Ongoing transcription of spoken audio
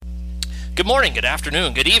Good morning, good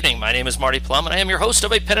afternoon, good evening. My name is Marty Plum, and I am your host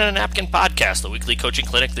of a Pen and a Napkin podcast, the weekly coaching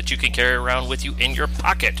clinic that you can carry around with you in your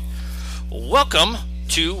pocket. Welcome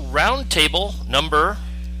to Roundtable number...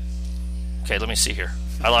 Okay, let me see here.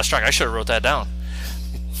 I lost track. I should have wrote that down.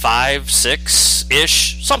 5,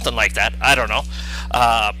 6-ish, something like that. I don't know.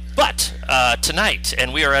 But tonight,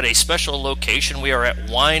 and we are at a special location. We are at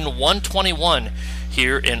Wine 121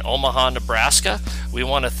 here in Omaha, Nebraska. We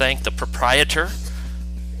want to thank the proprietor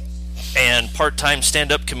and part-time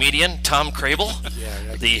stand-up comedian Tom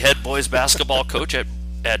Krehbiel, the head boys basketball coach at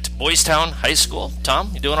Boys Town High School.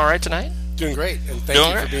 Tom, you doing all right tonight? Doing great, and thank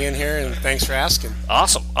you for being here, and thanks for asking.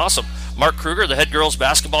 Awesome. Marc Kruger, the head girls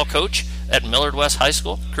basketball coach at Millard West High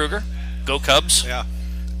School. Kruger, go Cubs. Yeah.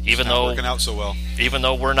 Even though working out so well. Even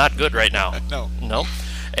though we're not good right now. No.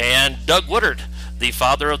 And Doug Woodard, the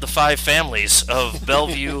father of the 5 families of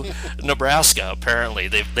Bellevue, Nebraska, apparently.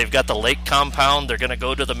 They've got the lake compound. They're going to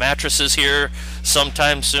go to the mattresses here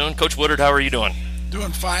sometime soon. Coach Woodard, how are you doing?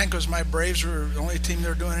 Doing fine, because my Braves were the only team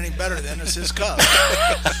they're doing any better than is his Cubs.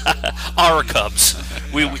 Our Cubs.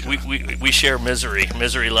 We share misery.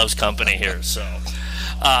 Misery loves company here. So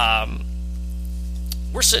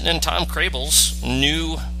we're sitting in Tom Krehbiel's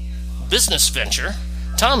new business venture.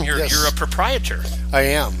 Tom, you're a proprietor. I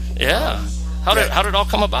am. Yeah. How did it all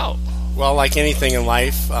come about? Well, like anything in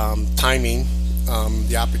life, timing.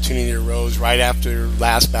 The opportunity arose right after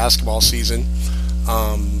last basketball season.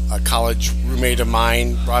 A college roommate of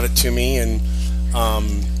mine brought it to me, and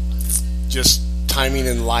just timing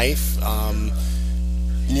in life,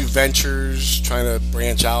 new ventures, trying to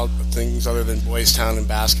branch out things other than Boys Town and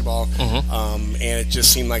basketball, and it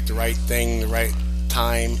just seemed like the right thing, the right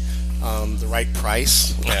time. The right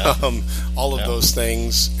price, all of those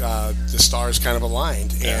things, the stars kind of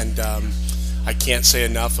aligned. Yeah. And I can't say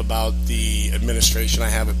enough about the administration I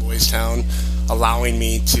have at Boys Town, allowing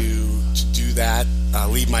me to do that,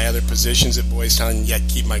 leave my other positions at Boys Town, and yet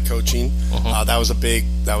keep my coaching. That was a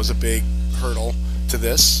big hurdle to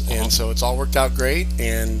this, and so it's all worked out great,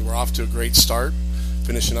 and we're off to a great start,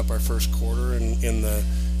 finishing up our first quarter in the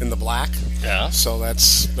black. Yeah. So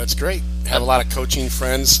that's great. Have a lot of coaching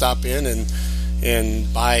friends stop in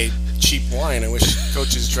and buy cheap wine. I wish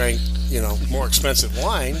coaches drank, more expensive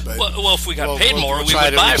wine. But well, if we got paid more, we would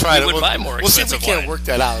buy more expensive wine. We'll see if we can't work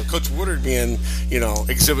that out. Coach Woodard being,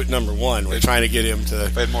 exhibit number 1, we're trying to get him to.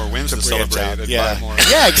 If I had more wins to celebrate, I'd buy more.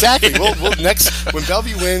 Yeah, exactly. We'll next when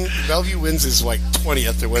Bellevue wins is like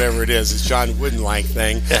 20th or whatever it is John Wooden-like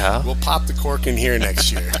thing. Yeah. We'll pop the cork in here next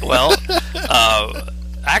year. Well.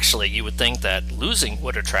 Actually, you would think that losing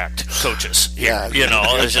would attract coaches here.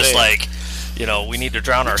 It's just like, we need to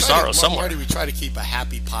drown our sorrow somewhere. We try to keep a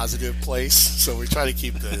happy, positive place, so we try to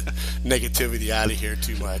keep the negativity out of here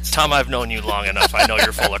too much. Tom, I've known you long enough. I know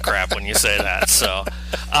you're full of crap when you say that. So,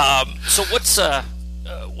 what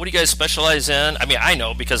do you guys specialize in? I mean, I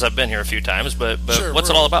know because I've been here a few times, but sure,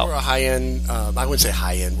 what's it all about? We're a high-end, I wouldn't say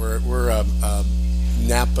high-end, we're a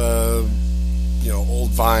Napa, old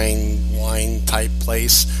vine wine type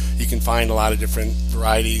place. You can find a lot of different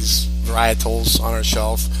varietals on our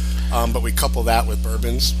shelf, but we couple that with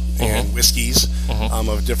bourbons and whiskeys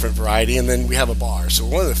of different variety, and then we have a bar. So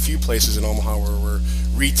we're one of the few places in Omaha where we're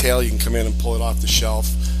retail. You can come in and pull it off the shelf,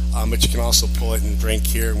 but you can also pull it and drink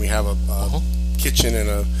here, and we have a kitchen and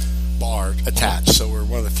a bar attached. So we're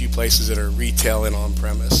one of the few places that are retail and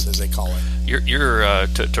on-premise, as they call it. You're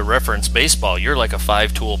to reference baseball, you're like a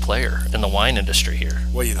 5-tool player in the wine industry here.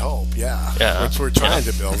 Well, you'd hope, yeah. That's what we're trying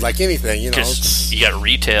to build. Like anything, you got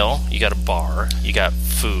retail, you got a bar, you got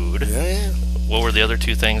food. Yeah. What were the other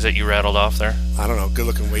 2 things that you rattled off there? I don't know.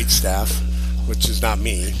 Good-looking wait staff, which is not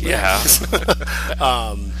me. Yeah.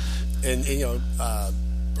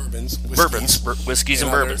 Whiskeys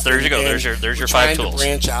and bourbons. There you go. There's your 5 tools. I'm trying to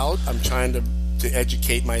branch out. I'm trying to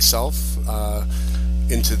educate myself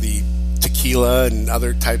into the tequila and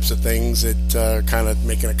other types of things that are kind of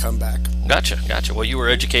making a comeback. Gotcha. Well, you were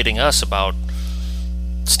educating us about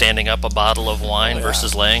standing up a bottle of wine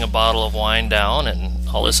versus laying a bottle of wine down and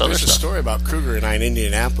all this other stuff. There's a story about Kruger and I in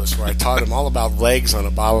Indianapolis where I taught him all about legs on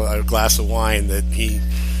a glass of wine that he...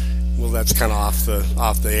 Well, that's kind of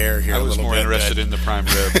off the air here. I was more interested in the prime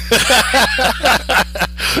rib.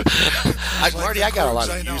 Marty, I got a lot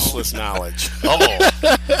of useless knowledge. Oh,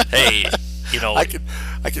 hey, I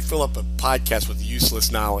could fill up a podcast with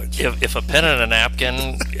useless knowledge. If a pen and a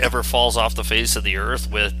napkin ever falls off the face of the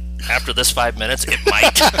earth after this 5 minutes, it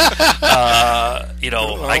might.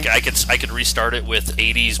 I could restart it with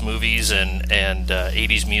 80s movies and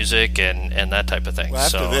 80s music and that type of thing. Well,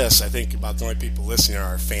 after this, I think about the only people listening are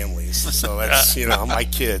our families. So that's my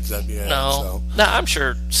kids. That'd be no, I'm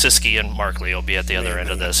sure Siski and Markley will be at the other end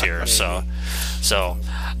of this here. Maybe. So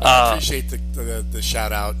I appreciate the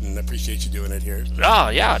shout out and appreciate you doing it here. Oh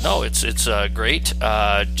yeah, no, it's great.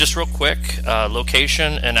 Just real quick,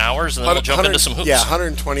 location and hours, and then we'll jump into some hoops. Yeah,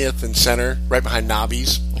 120th and Center, right behind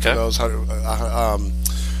Nobby's. Okay. Those,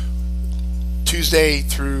 Tuesday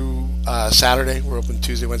through Saturday, we're open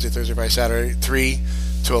Tuesday, Wednesday, Thursday, Friday, Saturday, 3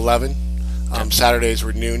 to 11. Saturdays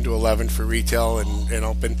we're noon to 11 for retail and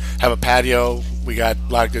open. Have a patio. We got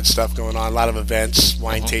a lot of good stuff going on. A lot of events,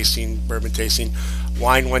 wine tasting, bourbon tasting.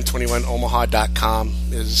 Wine121omaha.com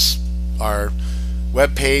is our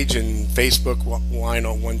webpage, and Facebook,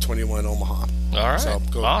 Wine121 Omaha. All right. So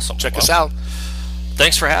go awesome. Check us out.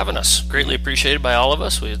 Thanks for having us. Greatly appreciated by all of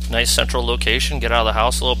us. We have a nice central location. Get out of the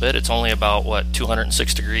house a little bit. It's only about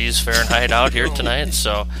 206 degrees Fahrenheit out here tonight.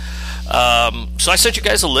 So I sent you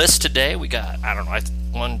guys a list today. We got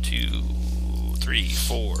 1, 2, 3,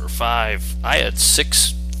 4, 5. I had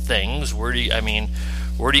 6 things. Where do you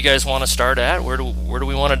guys want to start at? Where do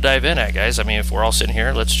we want to dive in at, guys? I mean, if we're all sitting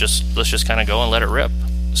here, let's just kind of go and let it rip.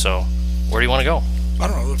 So, where do you want to go? I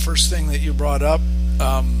don't know. The first thing that you brought up,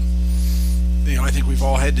 I think we've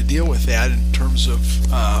all had to deal with that in terms of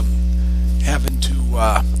having to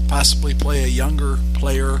possibly play a younger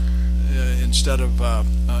player instead of an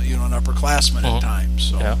upperclassman at times.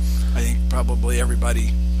 So, yeah. I think probably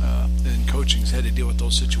everybody in coaching's had to deal with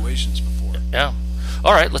those situations before. Yeah.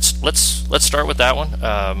 All right, let's start with that one.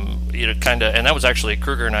 And that was actually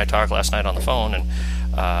Kruger and I talked last night on the phone, and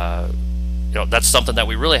that's something that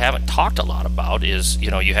we really haven't talked a lot about. Is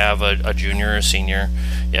you have a junior or a senior,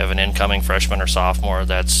 you have an incoming freshman or sophomore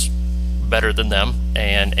that's better than them,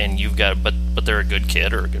 and you've got but they're a good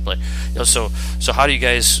kid or a good player. So how do you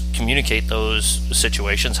guys communicate those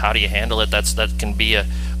situations? How do you handle it? That can be a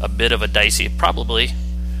bit of a dicey. Probably,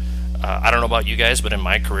 I don't know about you guys, but in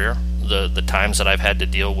my career, the times that I've had to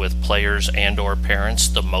deal with players and or parents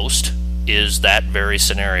the most is that very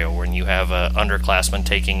scenario when you have a underclassman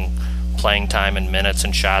taking playing time and minutes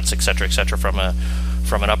and shots, et cetera, from an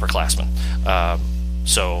upperclassman.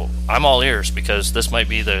 So I'm all ears because this might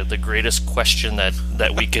be the greatest question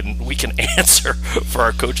that we can answer for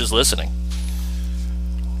our coaches listening.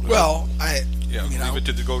 Well, leave it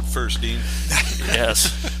to the goat first, Dean.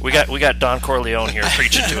 Yes, we got Don Corleone here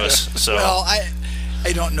preaching to us. So well,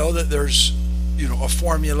 I don't know that there's a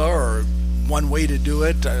formula or one way to do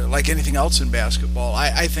it like anything else in basketball.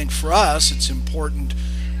 I think for us it's important.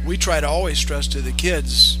 We try to always stress to the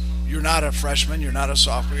kids, you're not a freshman, you're not a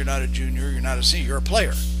sophomore, you're not a junior, you're not a senior, you're a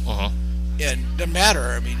player. And it doesn't matter.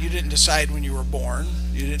 I mean, you didn't decide when you were born.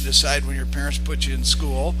 You didn't decide when your parents put you in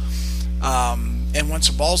school. And once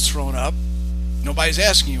a ball's thrown up, nobody's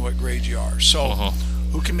asking you what grade you are. So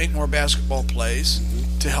who can make more basketball plays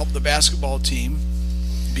to help the basketball team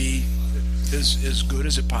be as good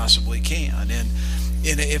as it possibly can? And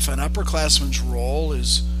if an upperclassman's role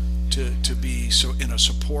is to be in a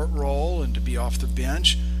support role and to be off the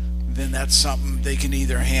bench, then that's something they can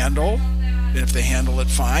either handle, and if they handle it,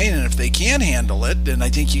 fine, and if they can't handle it, then I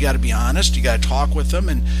think you got to be honest, you got to talk with them,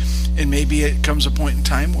 and maybe it comes a point in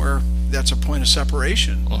time where that's a point of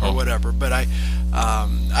separation or whatever. But I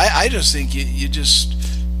just think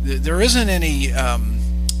there isn't any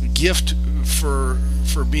gift for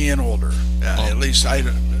being older. At least I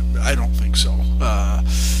don't think so.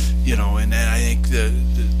 And I think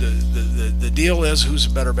the deal is who's a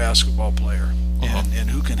better basketball player and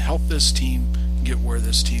who can help this team get where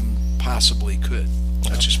this team possibly could.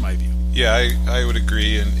 That's just my view. Yeah, I would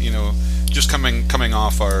agree. And just coming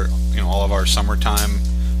off our all of our summertime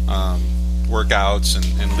workouts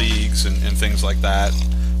and leagues and things like that,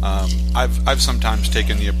 I've sometimes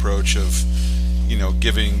taken the approach of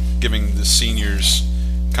giving the seniors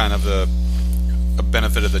kind of a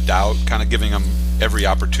benefit of the doubt, kind of giving them every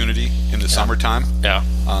opportunity in the summertime. Yeah.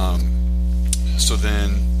 So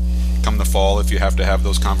then, come the fall, if you have to have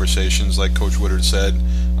those conversations, like Coach Woodard said,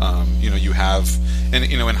 you have, and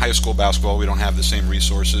in high school basketball, we don't have the same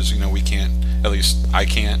resources. We can't, at least I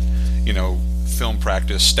can't, film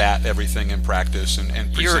practice, stat everything in practice, and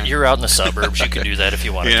present. You're out in the suburbs. You can do that if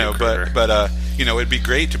you want to. But it'd be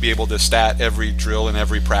great to be able to stat every drill and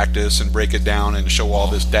every practice and break it down and show all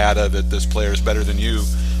this data that this player is better than you.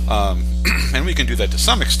 And we can do that to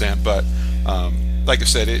some extent, but like I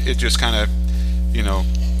said, it just kind of,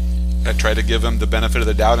 I try to give them the benefit of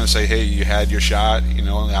the doubt and say, hey, you had your shot,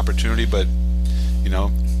 the opportunity, but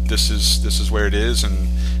this is where it is, and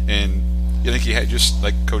you think just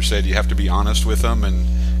like Coach said, you have to be honest with them,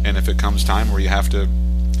 and if it comes time where you have to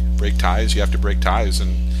break ties, you have to break ties.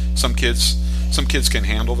 And some kids can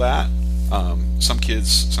handle that. Some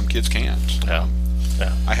kids can't. Yeah.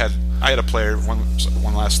 I had a player.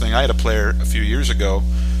 One last thing. I had a player a few years ago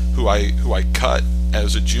who I cut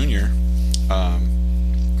as a junior.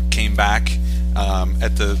 Came back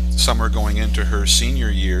at the summer going into her senior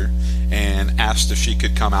year and asked if she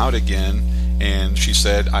could come out again. And she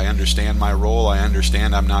said, I understand my role. I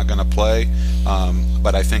understand I'm not going to play,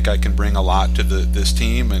 but I think I can bring a lot to this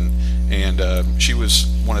team. And she was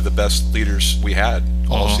one of the best leaders we had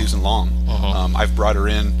all season long. I've brought her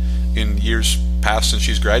in years past since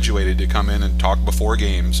she's graduated to come in and talk before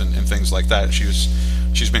games and things like that.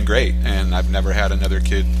 She's been great, and I've never had another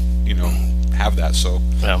kid, have that. So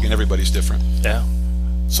again, everybody's different. Yeah.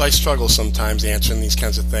 So I struggle sometimes answering these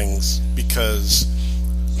kinds of things because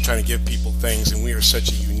I'm trying to give people things, and we are such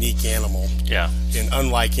a unique animal. Yeah. And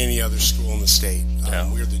unlike any other school in the state,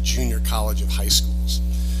 we're the junior college of high schools.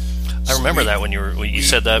 I remember that when you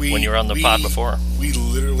said that when you were on the pod before. We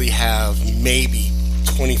literally have maybe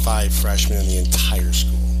 25 freshmen in the entire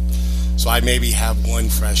school. So I maybe have one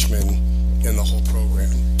freshman in the whole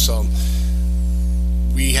program. So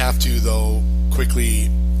we have to, though, quickly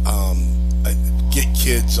get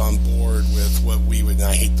kids on board with what we would, and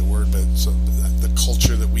I hate the word, but so the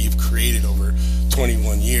culture that we've created over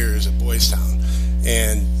 21 years at Boys Town.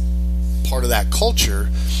 And part of that culture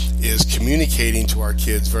is communicating to our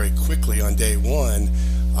kids very quickly on day one,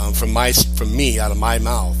 from me, out of my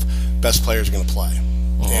mouth, best players are going to play.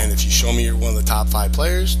 And if you show me you're one of the top 5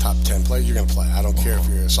 players, top 10 players, you're going to play. I don't care if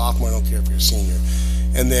you're a sophomore, I don't care if you're a senior.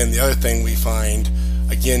 And then the other thing we find,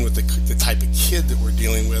 again, with the type of kid that we're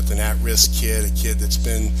dealing with, an at-risk kid, a kid that's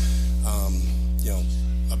been,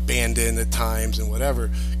 abandoned at times and whatever,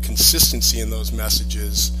 consistency in those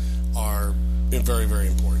messages are very, very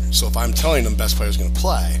important. So if I'm telling them best player's going to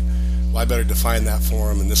play, well, I better define that for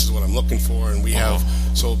them, and this is what I'm looking for. And we have,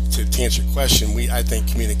 so to answer your question, I think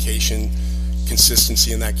communication,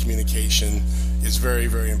 consistency in that communication is very,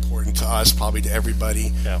 very important to us, probably to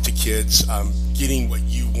everybody, to kids. Getting what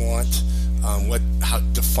you want,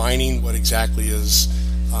 defining what exactly is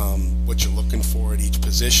what you're looking for at each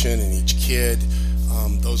position and each kid.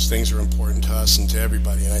 Those things are important to us and to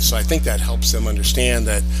everybody. And so I think that helps them understand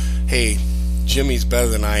that, hey, Jimmy's better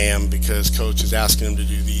than I am because coach is asking him to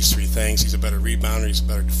do these 3 things. He's a better rebounder. He's a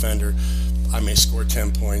better defender. I may score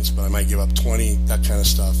 10 points, but I might give up 20, that kind of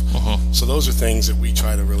stuff. So those are things that we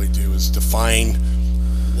try to really do, is define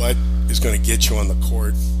what is going to get you on the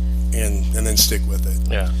court and then stick with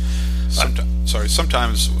it. Yeah.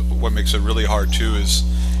 Sometimes what makes it really hard, too, is,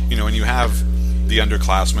 when you have the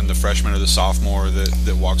underclassman, the freshman or the sophomore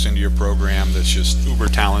that walks into your program that's just uber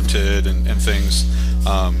talented and things,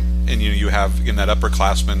 and you have, again, that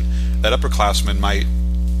upperclassman might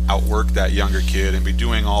outwork that younger kid and be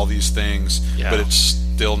doing all these things, but it's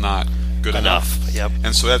still not good enough. Yep.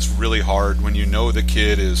 And so that's really hard when the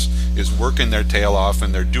kid is working their tail off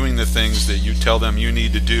and they're doing the things that you tell them you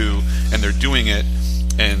need to do, and they're doing it,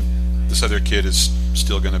 and this other kid is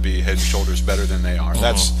still going to be head and shoulders better than they are.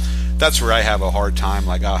 That's where I have a hard time.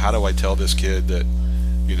 Like, how do I tell this kid that,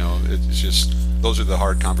 it's just, those are the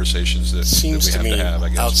hard conversations that seems we have to have, I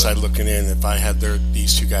guess. Outside looking in, if I had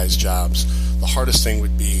these 2 guys' jobs, the hardest thing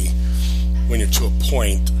would be when you're to a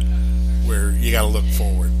point where you got to look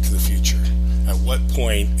forward to the future. At what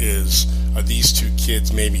point are these 2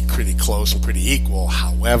 kids maybe pretty close and pretty equal?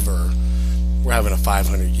 However, we're having a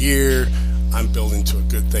 500 year. I'm building to a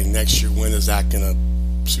good thing next year. When is that going to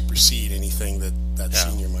supersede anything that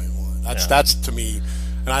senior might want? That's to me,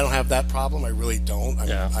 and I don't have that problem. I really don't.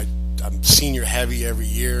 I'm senior heavy every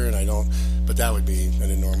year, and I don't. But that would be an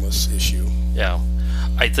enormous issue. Yeah.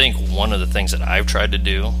 I think one of the things that I've tried to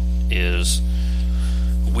do is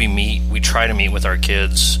we try to meet with our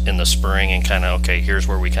kids in the spring and kind of, okay, here's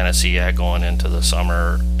where we kind of see at going into the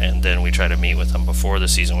summer, and then we try to meet with them before the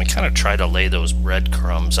season. We kind of try to lay those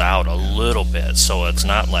breadcrumbs out a little bit, so it's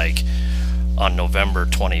not like on November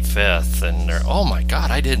 25th and they're, oh my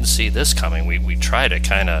God, I didn't see this coming. We try to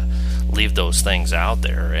kind of leave those things out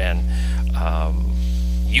there, and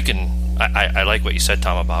I like what you said,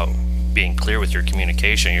 Tom, about being clear with your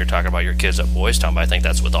communication. You're talking about your kids at Boys Town, but I think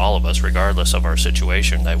that's with all of us, regardless of our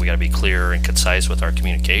situation, that we got to be clear and concise with our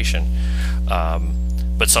communication.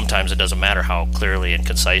 But sometimes it doesn't matter how clearly and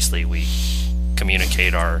concisely we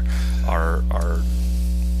communicate our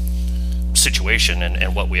situation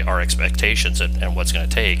and what our expectations and what's going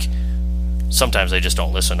to take. Sometimes they just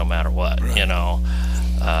don't listen no matter what. Right.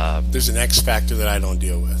 There's an X factor that I don't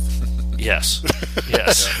deal with. Yes.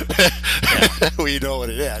 Yes. We know what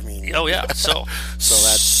it is. I mean. Oh yeah. So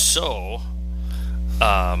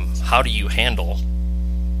how do you handle?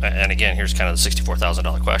 And again, here's kind of the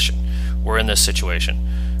 $64,000 question. We're in this situation.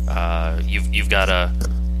 You've got a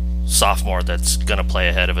sophomore that's going to play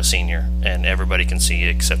ahead of a senior, and everybody can see it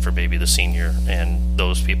except for maybe the senior and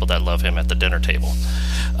those people that love him at the dinner table.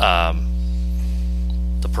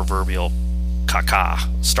 The proverbial caca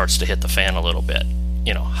starts to hit the fan a little bit.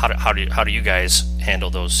 How do you guys handle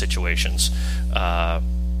those situations?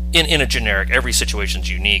 In a generic, every situation's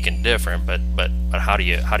unique and different, but how do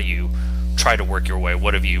you try to work your way?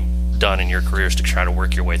 What have you done in your careers to try to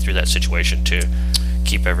work your way through that situation to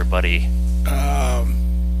keep everybody?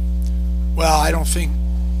 Well, I don't think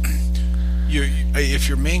if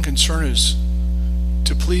your main concern is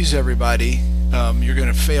to please everybody, you're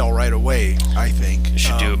going to fail right away. I think you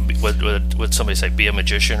should do what somebody say: be a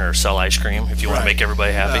magician or sell ice cream if you want to make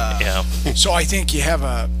everybody happy. So I think you have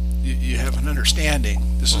an understanding.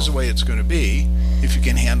 This is the way it's going to be. If you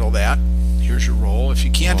can handle that, here's your role. If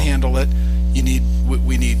you can't handle it,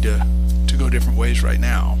 we need to go different ways right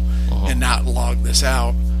now, and not log this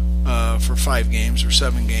out for 5 games or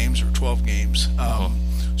 7 games or 12 games.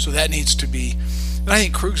 So that needs to be. And I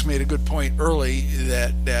think Krug's made a good point early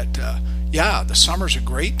that the summer's a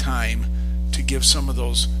great time to give some of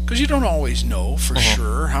those, because you don't always know for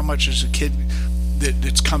sure how much is a kid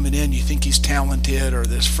that's coming in, you think he's talented, or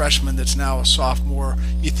this freshman that's now a sophomore,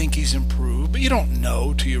 you think he's improved, but you don't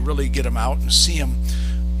know till you really get him out and see him,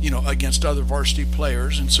 against other varsity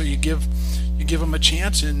players, and so you give him a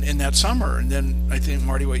chance in that summer. And then I think,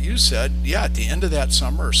 Marty, what you said, at the end of that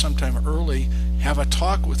summer or sometime early, have a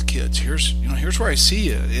talk with kids. Here's where I see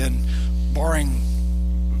you, and barring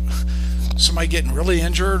somebody getting really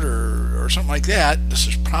injured or something like that, this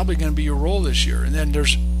is probably going to be your role this year. And then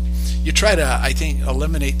you try to, I think,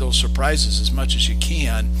 eliminate those surprises as much as you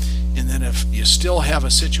can. And then if you still have a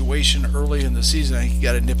situation early in the season, I think you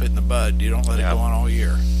got to nip it in the bud. You don't let it go on all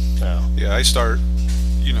year. Yeah, I start,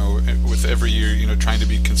 with every year, trying to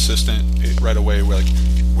be consistent right away, like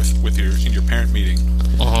with your parent meeting,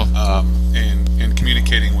 and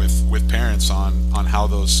communicating with parents on how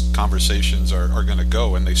those conversations are going to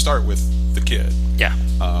go, and they start with the kid. Yeah.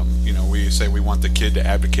 We say we want the kid to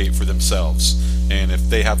advocate for themselves, and if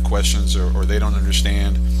they have questions or they don't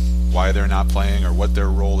understand why they're not playing or what their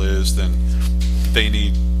role is, then they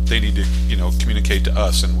need to communicate to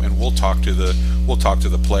us, and we'll talk to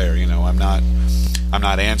the player. I'm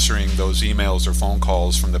not answering those emails or phone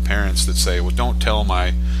calls from the parents that say, well, don't tell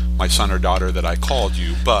my son or daughter that I called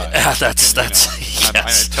you, but that's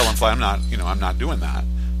yes. I tell them flat, I'm not doing that,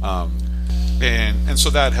 and so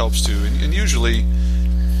that helps too. And usually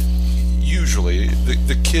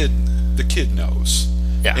the kid knows.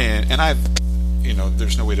 Yeah. And I've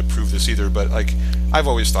there's no way to prove this either, but like I've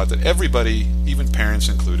always thought that everybody, even parents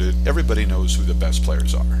included, everybody knows who the best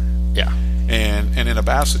players are. Yeah. And in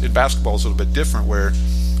basketball it's a little bit different, where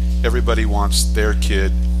everybody wants their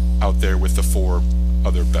kid out there with the 4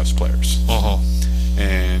 other best players.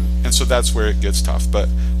 And so that's where it gets tough. But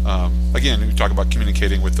again, we talk about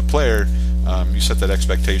communicating with the player. You set that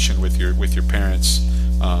expectation with your parents,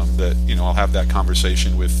 that I'll have that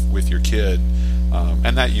conversation with your kid,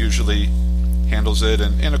 and that usually handles it.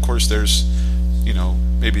 And of course there's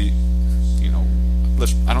maybe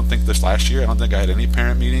I don't think this last year, I don't think I had any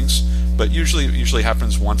parent meetings, but it usually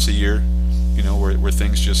happens once a year, where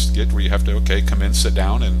things just get where you have to come in, sit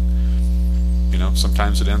down, and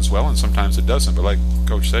sometimes it ends well and sometimes it doesn't. But like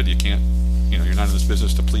Coach said, you can't, you're not in this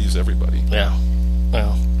business to please everybody. Yeah.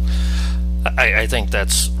 Well, I think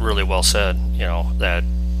that's really well said. That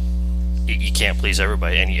you can't please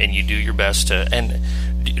everybody, and you do your best to. And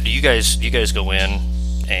do you guys go in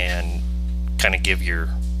and kind of give your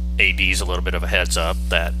ADs a little bit of a heads up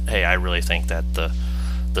that, hey, I really think that the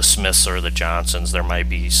Smiths or the Johnsons, there might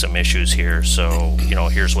be some issues here, so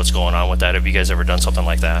here's what's going on with that? Have you guys ever done something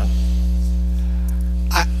like that?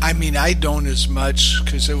 I mean, I don't as much,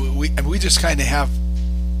 because we just kind of have.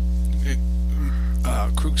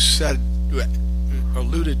 Krug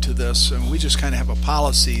alluded to this, and we just kind of have a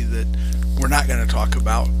policy that we're not going to talk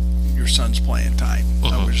about your son's playing time.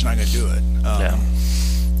 We're just not going to do it.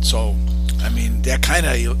 So, I mean, that kind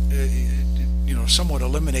of somewhat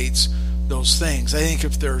eliminates those things. I think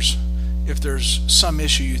if there's some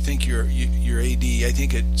issue you think your AD, I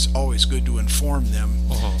think it's always good to inform them.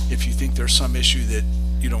 If you think there's some issue that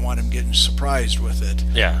you don't want him getting surprised with it.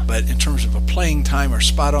 Yeah. But in terms of a playing time or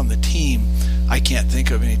spot on the team, I can't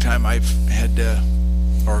think of any time I've had to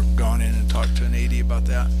or gone in and talked to an AD about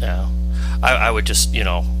that. Yeah. I would just,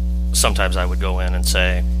 sometimes I would go in and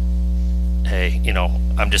say, hey,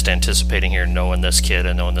 I'm just anticipating here, knowing this kid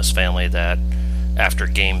and knowing this family, that after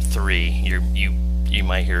game 3, you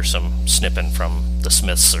might hear some snipping from the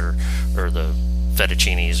Smiths or the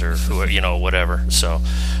Fettuccinis or whoever, whatever. So,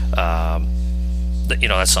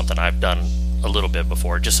 that's something I've done a little bit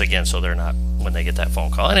before, just again, so they're not, when they get that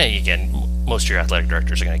phone call. And again, most of your athletic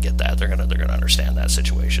directors are going to get that. They're going to understand that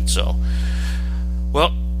situation. So,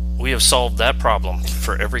 well, we have solved that problem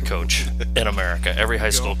for every coach in America, every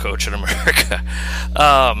high school coach in America.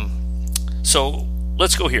 So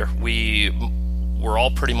let's go here. We're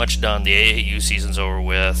all pretty much done. The AAU season's over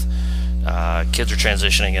with. Kids are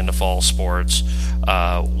transitioning into fall sports.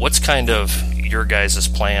 What's kind of your guys'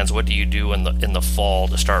 plans? What do you do in the fall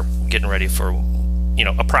to start getting ready for,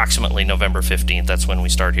 approximately November 15th? That's when we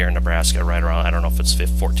start here in Nebraska, right around, I don't know if it's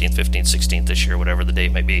 14th, 15th, 16th this year, whatever the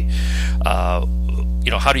date may be. How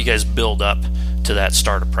do you guys build up to that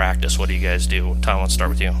start of practice? What do you guys do? Tom, let's start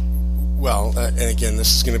with you. Well, and again,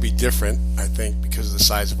 this is going to be different, I think, because of the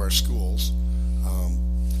size of our schools.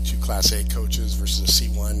 2 Class A coaches versus a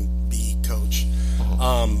C1B coach.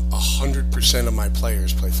 100% of my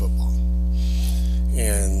players play football,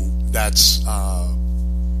 and that's a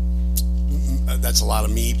lot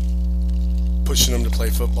of me pushing them to play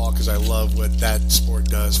football, because I love what that sport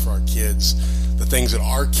does for our kids. The things that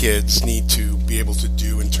our kids need to be able to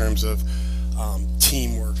do in terms of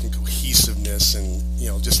teamwork and cohesiveness and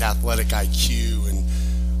just athletic IQ and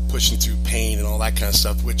pushing through pain and all that kind of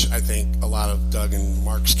stuff, which I think a lot of Doug and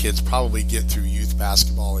Mark's kids probably get through youth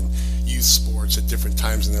basketball and youth sports at different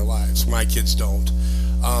times in their lives. My kids don't.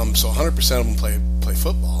 So 100% of them play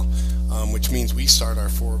football, which means we'll start our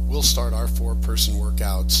 4-person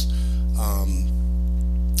workouts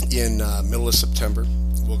in middle of September.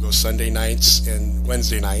 We'll go Sunday nights and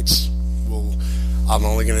Wednesday nights. I'm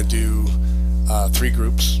only going to do 3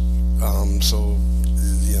 groups, so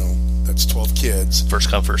that's 12 kids. First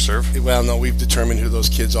come, first serve? Well, no, we've determined who those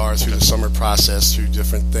kids are through the summer process, through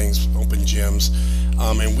different things, open gyms,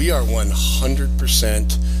 and we are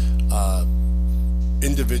 100%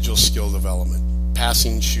 individual skill development,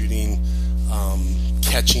 passing, shooting,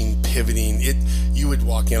 catching, pivoting. You would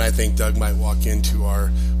walk in, I think Doug might walk into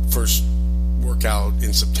our first workout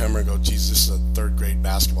in September and go, geez, this is a 3rd grade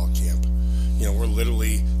basketball camp. We're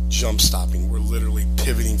literally jump stopping. We're literally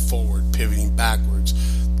pivoting forward, pivoting backwards.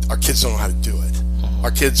 Our kids don't know how to do it.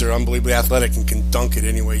 Our kids are unbelievably athletic and can dunk it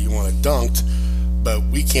any way you want it dunked, but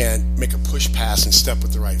we can't make a push pass and step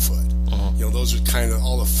with the right foot. Those are kind of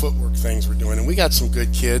all the footwork things we're doing. And we got some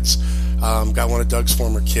good kids. Got one of Doug's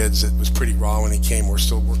former kids that was pretty raw when he came. We're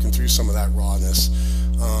still working through some of that rawness.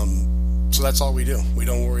 So that's all we do. We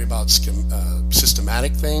don't worry about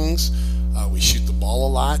systematic things. We shoot the ball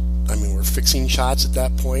a lot. I mean, we're fixing shots at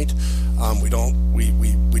that point. We don't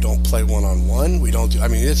play one-on-one. We don't do. I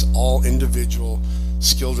mean, it's all individual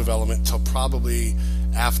skill development until probably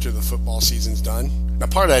after the football season's done. Now,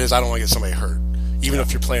 part of that is I don't want to get somebody hurt. Even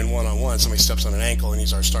if you're playing one-on-one, somebody steps on an ankle and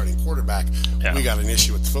he's our starting quarterback, we got an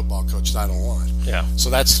issue with the football coach that I don't want. Yeah.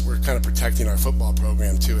 So we're kind of protecting our football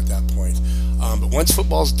program too at that point. But once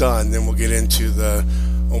football's done, then we'll get into the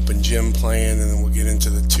open gym playing, and then we'll get into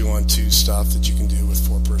the 2-on-2 stuff that you can do with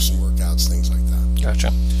 4-person workouts, things like that. Gotcha.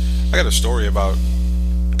 I got a story about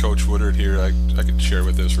Coach Woodard here. I could share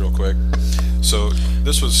with this real quick. So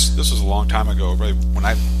this was a long time ago, right?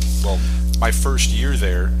 My first year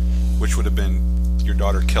there, which would have been your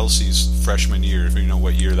daughter Kelsey's freshman year, if you know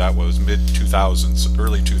what year that was, mid-2000s,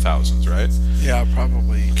 early 2000s, right? Yeah,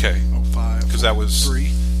 probably. Okay. 05. Because that was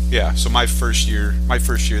 3. Yeah. So my first year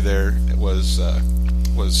there was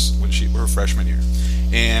her freshman year,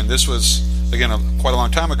 and this was again quite a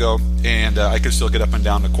long time ago, and I could still get up and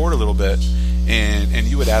down the court a little bit, and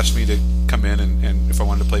you would ask me to come in and if I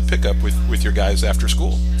wanted to play pickup with your guys after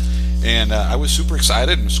school, and I was super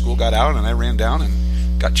excited, and school got out, and I ran down and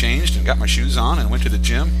got changed and got my shoes on and went to the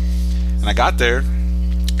gym, and I got there,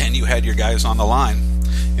 and you had your guys on the line,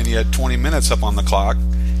 and you had 20 minutes up on the clock,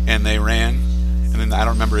 and they ran, and then I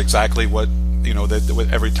don't remember exactly what,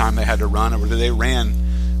 every time they had to run, or they ran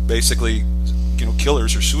basically,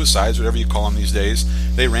 killers or suicides, whatever you call them these days.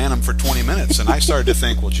 They ran them for 20 minutes, and I started to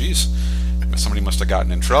think, well, geez, somebody must have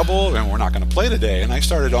gotten in trouble, and we're not going to play today. And I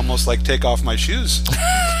started almost like take off my shoes,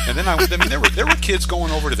 and then there were kids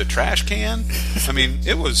going over to the trash can. I mean,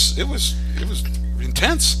 it was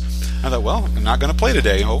intense. I thought, well, I'm not going to play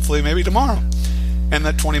today. Hopefully, maybe tomorrow. And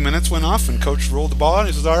that 20 minutes went off, and Coach rolled the ball out, and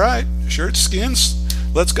he says, all right, shirt, skins,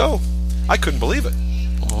 let's go. I couldn't believe it.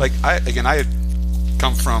 Like, I had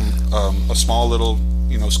come from a small little,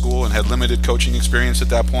 school and had limited coaching experience at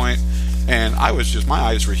that point, and my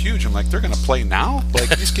eyes were huge. I'm like, they're going to play now? Like,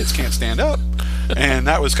 these kids can't stand up. And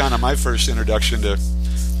that was kind of my first introduction to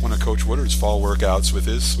one of Coach Woodard's fall workouts with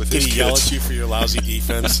his Did his he kids. yell at you for your lousy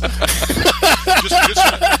defense? just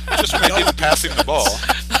when I didn't pass him the ball.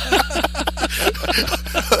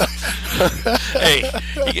 Hey,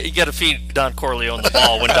 you got to feed Don Corleone the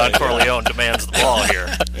ball when Don Corleone demands the ball here.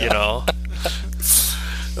 You know.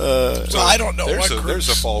 So I don't know what There's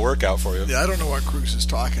a fall workout for you. Yeah, I don't know what Cruz is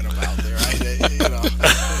talking about there.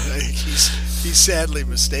 He's sadly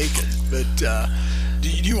mistaken. But do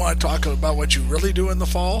you want to talk about what you really do in the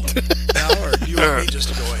fall now, or do you want me just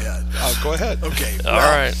to go ahead? Go ahead. Okay. All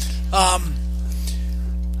right.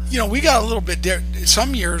 We got a little bit.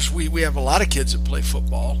 Some years we have a lot of kids that play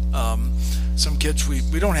football. Some kids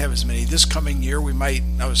we don't have as many. This coming year we might.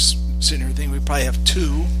 I was sitting here thinking we probably have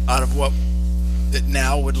 2 out of what that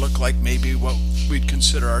now would look like maybe what we'd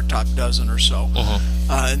consider our top dozen or so.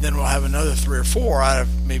 And then we'll have another 3 or 4 out of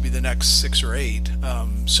maybe the next 6 or 8.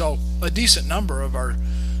 So a decent number of our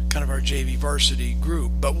JV varsity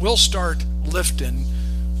group. But we'll start lifting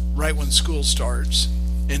right when school starts,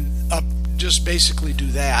 and just basically do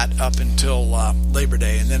that up until Labor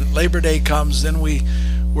Day. And then Labor Day comes, then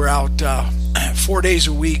we're out 4 days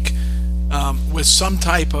a week with some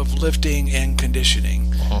type of lifting and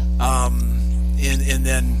conditioning. And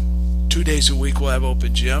then 2 days a week we'll have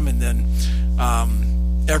open gym, and then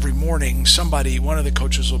every morning one of the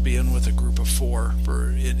coaches will be in with a group of 4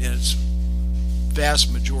 and it's vast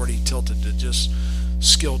majority tilted to just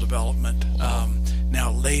skill development. Now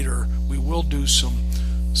later we will do some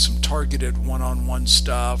targeted 1-on-1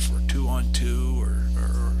 stuff, or 2-on-2, or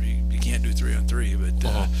you can't do 3-on-3, but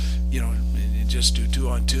just do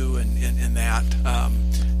 2-on-2 and that,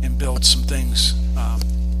 and build some things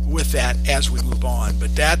with that as we move on.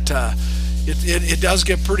 But that it does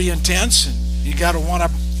get pretty intense, and you got to want to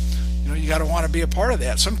be a part of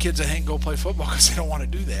that. Some kids I think go play football because they don't want to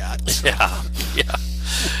do that. So.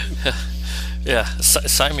 Yeah.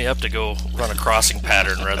 Sign me up to go run a crossing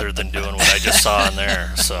pattern rather than doing what I just saw in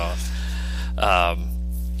there. So, I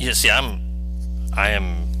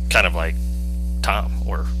am kind of like Tom,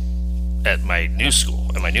 or at my new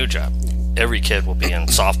school, at my new job, every kid will be in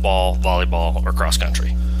softball, volleyball, or cross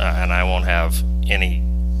country, and I won't have any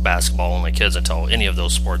basketball only kids until any of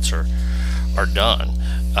those sports are done.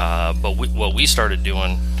 But what we started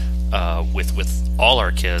doing with all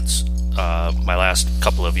our kids, my last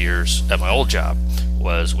couple of years at my old job,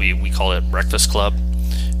 was we call it breakfast club,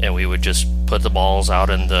 and we would just put the balls out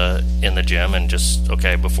in the gym, and just,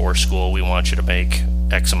 okay, before school we want you to make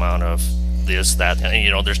X amount of this, that,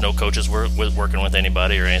 and there's no coaches working with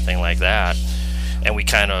anybody or anything like that, and we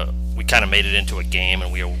kind of made it into a game,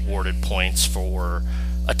 and we awarded points for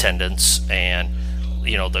attendance, and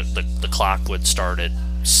the clock would start at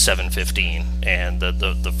 7:15, and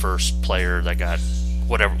the first player that got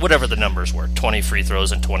whatever the numbers were, 20 free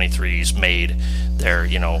throws and 20 threes made there,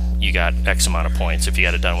 you got X amount of points if you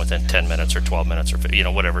got it done within 10 minutes or 12 minutes or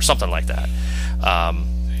whatever, something like that.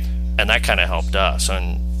 And that kind of helped us.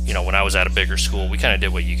 And when I was at a bigger school, we kind of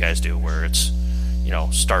did what you guys do, where it's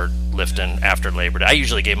start lifting after Labor Day. I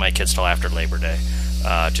usually gave my kids till after Labor Day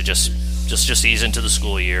to just ease into the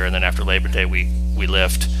school year, and then after Labor Day we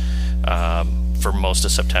lift for most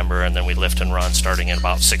of September, and then we lift and run starting in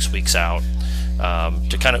about 6 weeks out,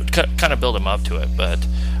 to kind of build them up to it. But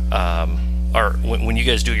when you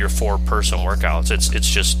guys do your 4-person workouts, it's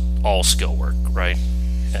just all skill work, right?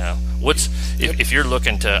 Yeah. If you're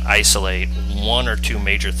looking to isolate 1 or 2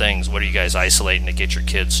 major things, what are you guys isolating to get your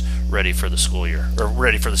kids ready for the school year, or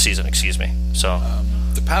ready for the season? Excuse me. So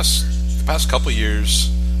the past couple years,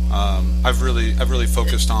 I've really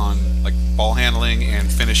focused on like ball handling and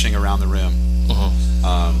finishing around the rim.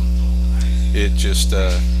 It just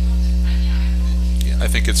I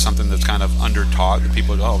think it's something that's kind of under taught. That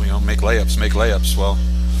people make layups. Well,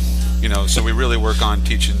 so we really work on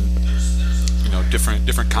teaching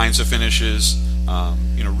different kinds of finishes.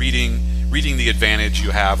 Reading the advantage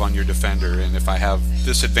you have on your defender, and if I have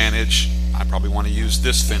this advantage, I probably want to use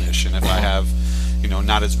this finish, and if I have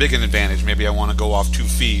not as big an advantage, maybe I want to go off 2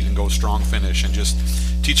 feet and go strong finish, and just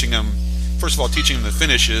teaching them the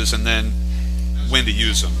finishes, and then when to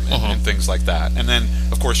use them, and things like that. And then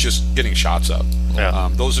of course just getting shots up.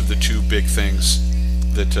 Those are the 2 big things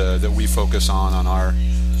that we focus on our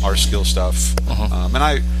skill stuff. And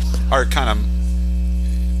our kind of,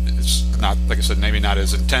 it's not, like I said, maybe not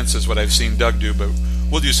as intense as what I've seen Doug do, but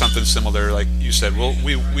we'll do something similar. Like you said,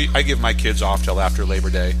 I give my kids off till after Labor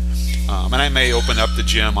Day, and I may open up the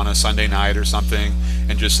gym on a Sunday night or something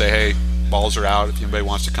and just say, hey, balls are out if anybody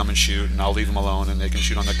wants to come and shoot, and I'll leave them alone and they can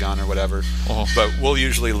shoot on the gun or whatever. But we'll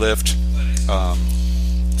usually lift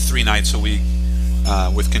 3 nights a week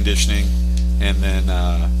with conditioning, and then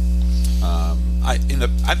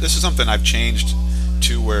this is something I've changed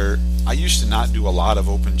to, where I used to not do a lot of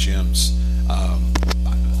open gyms.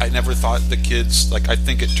 I never thought the kids, I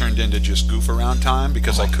think it turned into just goof around time,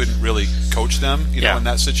 because I couldn't really coach them, you know, in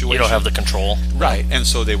that situation. You don't have the control. Right. And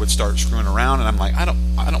so they would start screwing around, and I'm like, I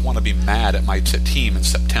don't want to be mad at my team in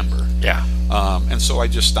September. Yeah. And so I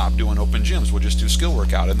just stopped doing open gyms. We'll just do skill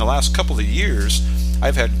workout. In the last couple of years,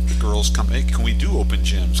 I've had girls come, hey, can we do open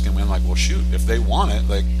gyms? I'm like, well, shoot, if they want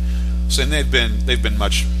it, so, and they've been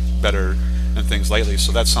much better and things lately.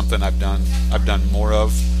 So that's something I've done more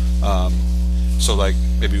of. So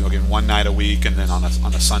maybe again one night a week, and then on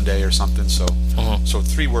a Sunday or something. So so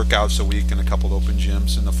 3 workouts a week and a couple open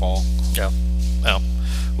gyms in the fall. Yeah. Well,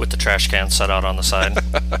 with the trash can set out on the side.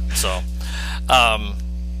 So,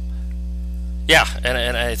 yeah,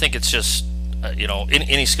 and I think it's just in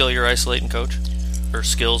any skill you're isolating, coach, or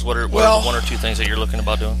skills. What are the 1 or 2 things that you're looking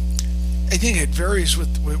about doing? I think it varies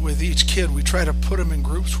with each kid. We try to put them in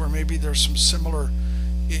groups where maybe there's some similar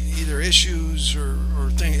either issues or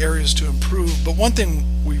areas to improve. But one thing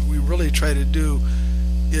we really try to do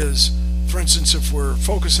is, for instance, if we're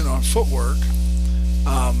focusing on footwork,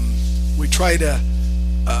 we try to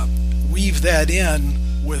weave that in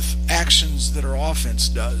with actions that our offense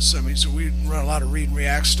does. I mean, so we run a lot of read and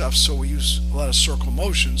react stuff, so we use a lot of circle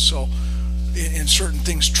motion. So in certain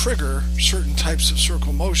things trigger certain types of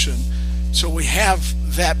circle motion. So we have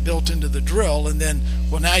that built into the drill, and then,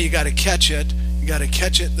 now you got to catch it. You got to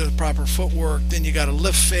catch it, the proper footwork. Then you got to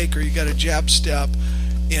lift fake, or you got to jab step,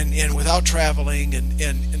 and without traveling.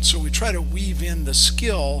 And so we try to weave in the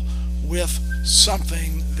skill with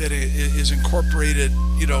something that is incorporated,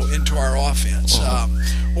 into our offense.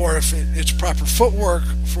 Or if it's proper footwork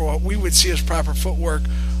for what we would see as proper footwork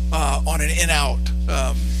on an in-out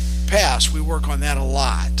pass, we work on that a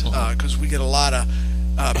lot, because we get a lot of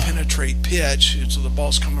penetrate pitch, and so the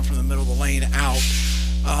ball's coming from the middle of the lane out.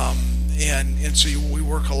 And so we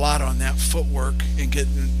work a lot on that footwork and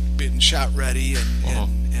getting shot ready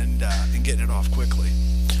and getting it off quickly.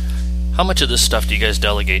 How much of this stuff do you guys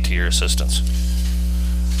delegate to your assistants?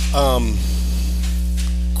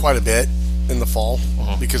 Quite a bit in the fall,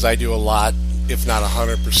 because I do a lot, if not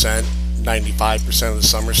 100%, 95% of the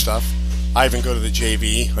summer stuff. I even go to the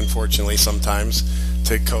JV, unfortunately, sometimes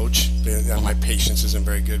to coach. My patience isn't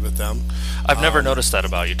very good with them. I've never noticed that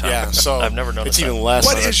about you, Tom. Yeah, so I've never noticed it's that. even less.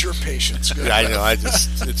 What is your patience? Yeah, I know.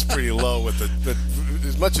 It's pretty low with the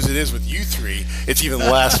as much as it is with you 3. It's even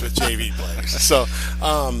less with JV players. So,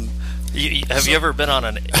 have you ever been on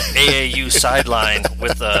an AAU sideline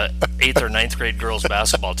with the 8th or 9th grade girls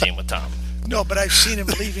basketball team with Tom? No, but I've seen him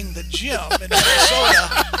leaving the gym in Minnesota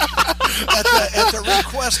at the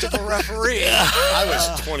request of a referee. I was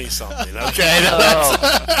 20-something, okay?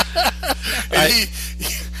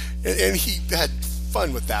 And he had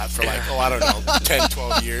fun with that for 10,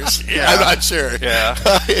 12 years. Yeah. I'm not sure. Yeah.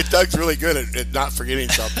 Doug's really good at not forgetting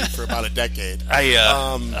something for about a decade.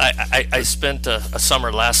 I spent a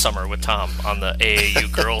summer last summer with Tom on the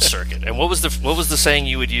AAU girls circuit. And what was the saying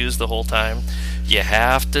you would use the whole time? You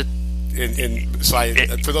have to.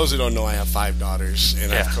 For those who don't know, I have 5 daughters,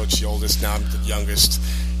 and I've coached the oldest. Now I'm the youngest,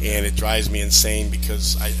 and it drives me insane,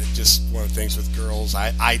 because one of the things with girls,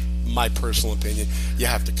 my personal opinion, you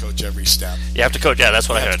have to coach every step. You have to coach. Yeah, that's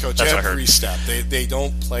what I heard. Coach every step. They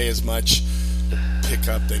don't play as much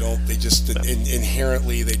pickup. They just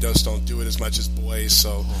inherently they just don't do it as much as boys.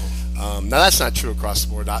 So. Now that's not true across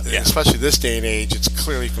the board, especially this day and age. It's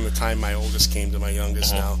clearly from the time my oldest came to my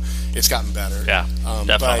youngest now, it's gotten better. Yeah,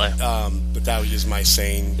 definitely. But that was my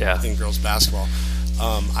saying in girls basketball.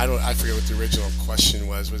 I forget what the original question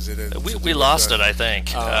was. Was it? We lost it, I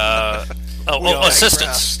think.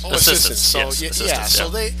 Assistants. Assistants. So assistants,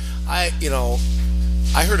 So I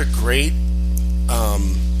heard a great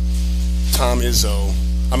Tom Izzo.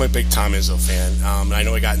 I'm a big Tom Izzo fan, and I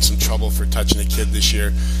know he got in some trouble for touching a kid this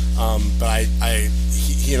year. But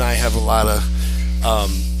he and I have a lot of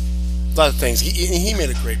things. He made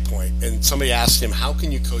a great point, and somebody asked him, "How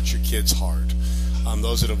can you coach your kids hard?"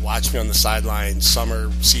 Those that have watched me on the sideline, summer,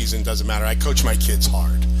 season, doesn't matter. I coach my kids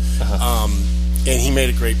hard, and he made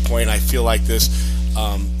a great point. I feel like this.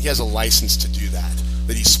 He has a license to do that.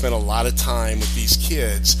 That he spent a lot of time with these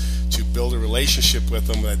kids to build a relationship with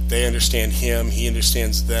them, that they understand him, he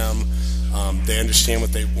understands them, they understand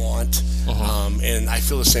what they want, and I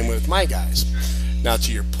feel the same way with my guys. Now,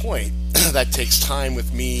 to your point, that takes time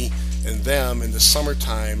with me and them in the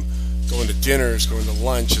summertime, going to dinners, going to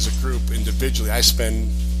lunch as a group, individually. I spend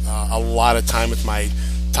a lot of time with my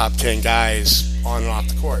top 10 guys on and off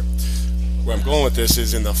the court. Where I'm going with this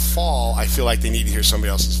is in the fall, I feel like they need to hear somebody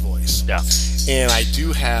else's voice. Yeah. And I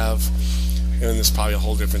do have and this is probably a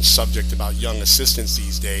whole different subject about young assistants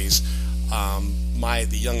these days.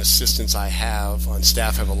 The young assistants I have on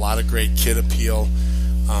staff have a lot of great kid appeal.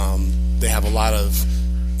 They have a lot of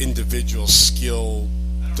individual skill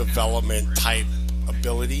development type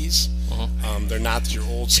abilities. They're not your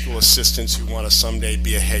old school assistants who want to someday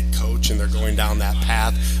be a head coach and they're going down that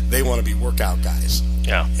path. They want to be workout guys.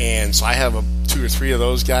 Yeah. And so I have 2 or 3 of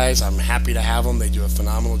those guys. I'm happy to have them. They do a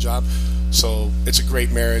phenomenal job. So it's a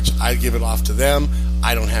great marriage. I give it off to them.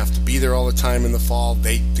 I don't have to be there all the time in the fall.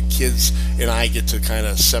 The kids and I get to kind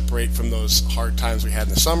of separate from those hard times we had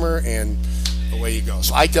in the summer, and away you go.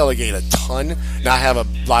 So I delegate a ton. Now I have a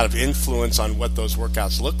lot of influence on what those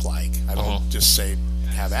workouts look like. I don't just say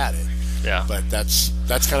have at it. Yeah. But that's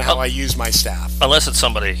kind of how I use my staff. Unless it's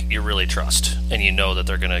somebody you really trust and you know that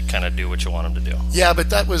they're going to kind of do what you want them to do. Yeah, but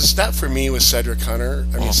that for me was Cedric Hunter.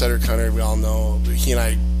 I mean, Cedric Hunter, we all know, he and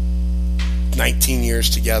I, 19 years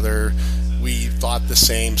together. We thought the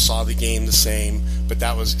same, saw the game the same, but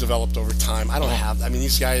that was developed over time. I don't have. I mean,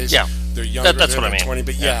 these guys, they're younger. That's what I mean. 20,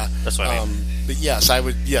 but that's what I mean. But yes, I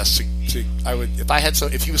would. Yes, I would. If I had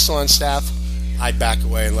if he was still on staff, I'd back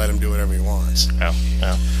away and let him do whatever he wants.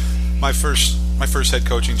 Yeah. My first head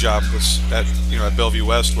coaching job was at Bellevue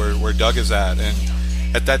West, where Doug is at, and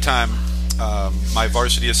at that time, my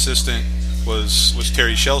varsity assistant was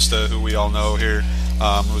Terry Shelsta, who we all know here.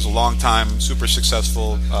 Was a long-time, super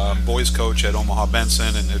successful boys coach at Omaha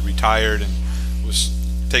Benson, and had retired and was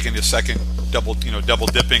taking a second double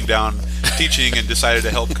dipping down teaching, and decided to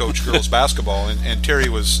help coach girls basketball. And Terry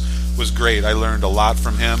was great. I learned a lot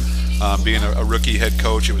from him. Being a rookie head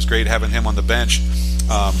coach, it was great having him on the bench.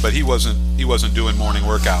 But he wasn't doing morning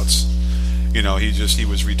workouts. He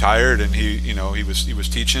was retired, and he was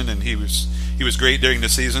teaching, and he was great during the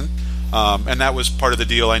season. And that was part of the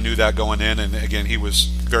deal. I knew that going in, and again, he was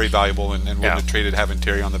very valuable, and wouldn't have traded having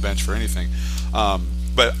Terry on the bench for anything.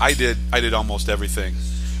 But I did almost everything.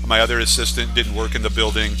 My other assistant didn't work in the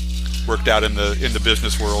building, worked out in the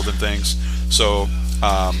business world and things. So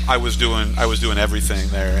I was doing everything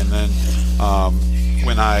there. And then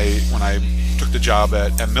when I took the job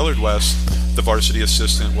at Millard West, the varsity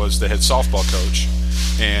assistant was the head softball coach.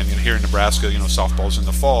 And here in Nebraska, softball's in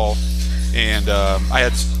the fall. And I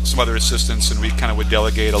had some other assistants, and we kind of would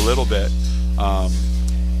delegate a little bit.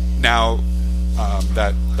 Now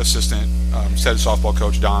that assistant, head softball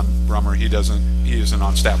coach Don Brummer, he isn't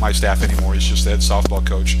on my staff anymore. He's just the head softball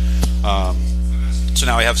coach. So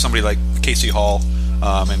now I have somebody like Casey Hall,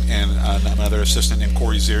 and another assistant named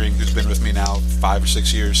Corey Ziering, who's been with me now 5 or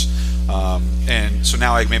 6 years. And so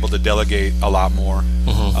now I'm able to delegate a lot more.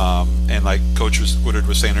 And like Coach Woodard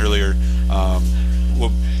was saying earlier,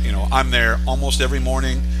 I'm there almost every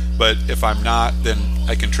morning, but if I'm not, then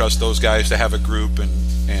I can trust those guys to have a group, and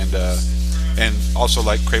also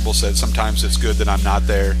like Krehbiel said, sometimes it's good that I'm not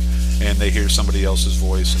there and they hear somebody else's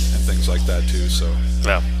voice and things like that too. So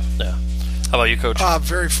yeah. How about you, Coach?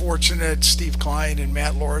 Very fortunate. Steve Klein and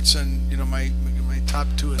Matt Lortzen, my top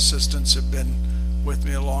 2 assistants have been with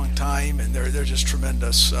me a long time, and they're just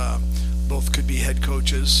tremendous. Both could be head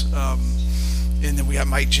coaches. And then we got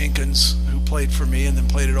Mike Jenkins, who played for me and then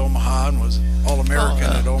played at Omaha and was All-American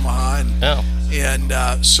at Omaha.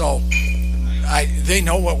 And so they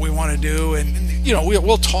know what we want to do. And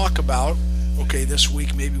we'll talk about, okay, this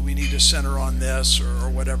week maybe we need to center on this or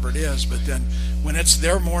whatever it is. But then when it's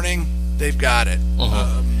their morning, they've got it.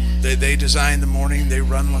 They design the morning, they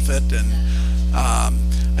run with it. And I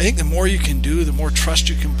think the more you can do, the more trust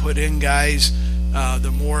you can put in guys,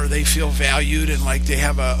 the more they feel valued and like they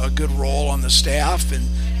have a good role on the staff, and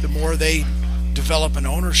the more they develop an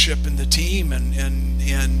ownership in the team and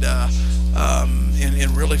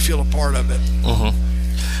really feel a part of it.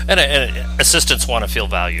 And assistants want to feel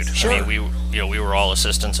valued. Sure. I mean, we were all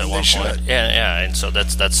assistants at one point. Yeah, and so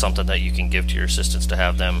that's something that you can give to your assistants to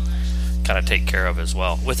have them kind of take care of as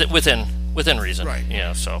well, within reason.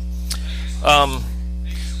 Right. So.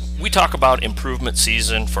 We talk about improvement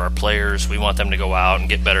season for our players. We want them to go out and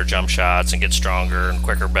get better jump shots and get stronger and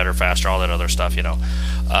quicker, better, faster, all that other stuff,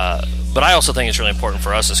 But I also think it's really important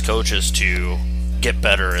for us as coaches to get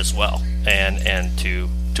better as well and to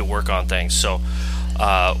work on things. So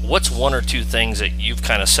what's 1 or 2 things that you've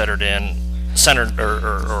kind of centered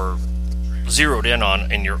or zeroed in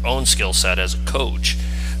on in your own skill set as a coach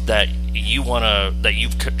that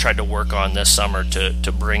you've tried to work on this summer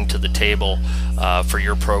to bring to the table for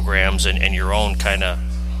your programs and your own kind of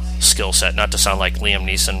skill set? Not to sound like Liam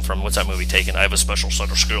Neeson from what's that movie Taken? I have a special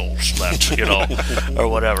set of skills that or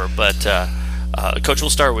whatever. But Coach, we'll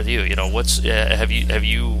start with you. Have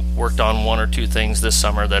you worked on 1 or 2 things this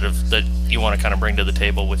summer that you want to kind of bring to the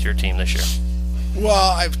table with your team this year?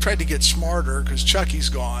 Well, I've tried to get smarter because Chucky's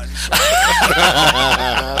gone.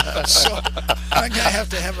 So I'm going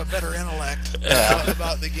to have a better intellect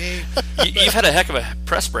about the game. You've had a heck of a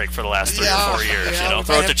press break for the last 3 or 4 years. Yeah,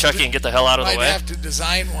 throw it to Chucky and get the hell out of the way. Might have to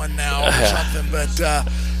design one now or something. But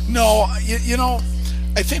no,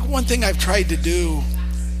 I think one thing I've tried to do,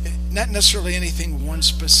 not necessarily anything one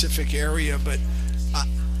specific area, but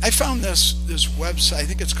I found this website. I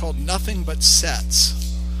think it's called Nothing But Sets.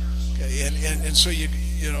 Okay, and so you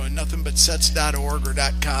nothingbutSets.org or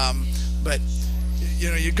 .com, but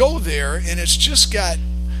you go there and it's just got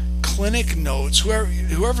clinic notes.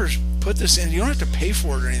 Whoever's put this in, you don't have to pay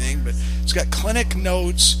for it or anything, but it's got clinic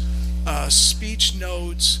notes, speech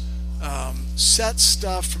notes, set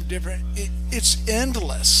stuff from different. It's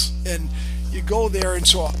endless, and you go there, and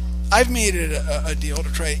so I've made it a deal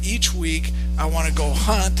to try each week. I want to go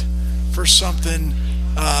hunt for something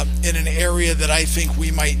in an area that I think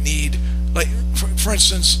we might need. Like, for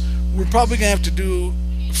instance, we're probably going to have to do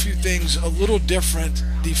a few things a little different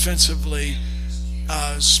defensively,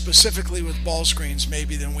 specifically with ball screens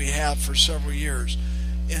maybe than we have for several years.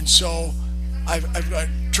 And so I've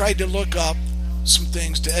tried to look up some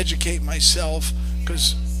things to educate myself,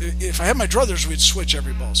 because if I had my druthers, we'd switch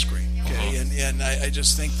every ball screen. Okay, and I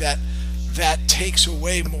just think that takes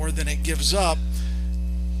away more than it gives up,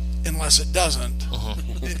 unless it doesn't,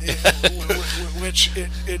 which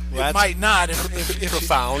it might not. If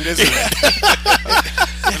profound, isn't it?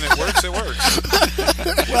 When it works, it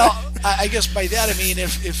works. Well, I guess by that I mean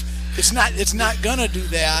if it's not gonna do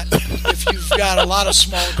that if you've got a lot of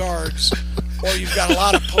small guards, or you've got a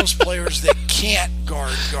lot of post players that can't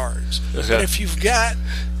guard guards. Okay. But if you've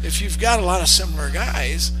got a lot of similar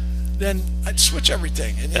guys, then I'd switch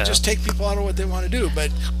everything and just take people out of what they want to do.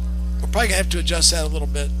 But we're probably gonna have to adjust that a little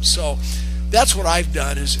bit. So that's what I've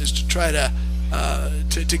done is to try to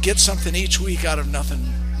get something each week out of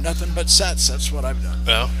nothing but sets. That's what I've done.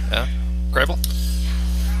 Yeah. Krehbiel?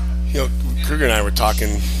 Kruger and I were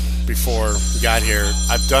talking before we got here.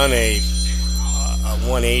 I've done a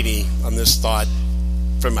 180 on this thought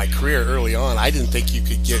from my career early on. I didn't think you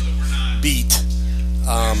could get beat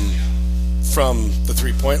from the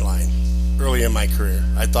three-point line early in my career.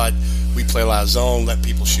 I thought we play a lot of zone, let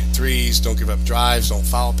people shoot threes, don't give up drives, don't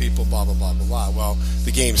foul people, blah, blah, blah, blah, blah. Well,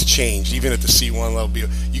 the game's changed. Even at the C1 level,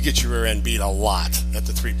 you get your rear end beat a lot at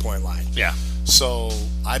the three-point line. Yeah. So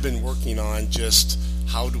I've been working on just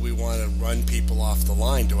how do we want to run people off the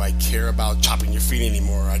line? Do I care about chopping your feet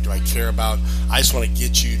anymore? Or do I care about, I just want to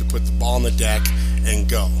get you to put the ball on the deck and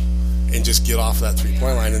go and just get off that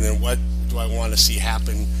three-point line? And then what do I want to see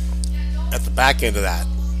happen at the back end of that?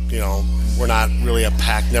 We're not really a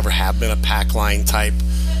pack, never have been a pack line type,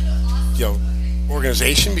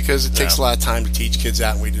 organization, because it takes a lot of time to teach kids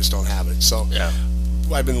that, and we just don't have it. So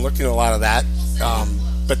I've been looking at a lot of that.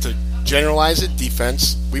 But to generalize it,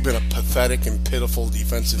 defense, we've been a pathetic and pitiful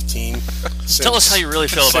defensive team. Tell us how you really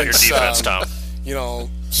feel about your defense, Tom.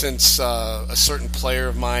 Since a certain player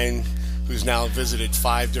of mine who's now visited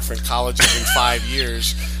 5 different colleges in 5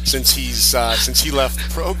 years, since he left the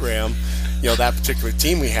program, that particular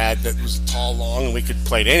team we had that was tall, long, and we could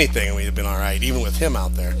play anything, and we'd have been all right, even with him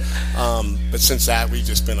out there. But since that, we've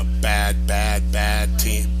just been a bad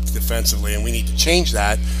team defensively, and we need to change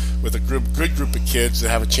that with a good group of kids that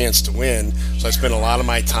have a chance to win. So I spend a lot of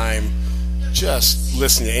my time just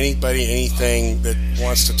listening to anybody, anything that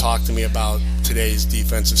wants to talk to me about today's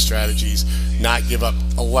defensive strategies, not give up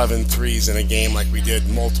 11 threes in a game like we did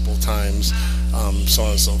multiple times, so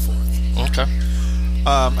on and so forth. Okay.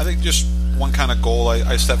 I think just one kind of goal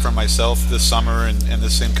I set for myself this summer and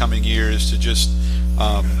this incoming year is to just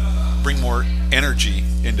bring more energy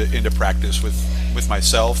into practice with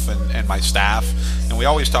myself and my staff. And we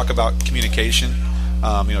always talk about communication,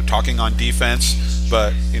 talking on defense,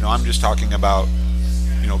 but I'm just talking about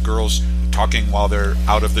girls talking while they're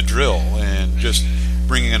out of the drill, and just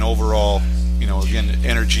bringing an overall again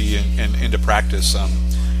energy and into practice.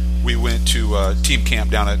 We went to team camp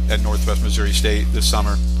down at Northwest Missouri State this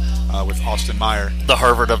summer with Austin Meyer, the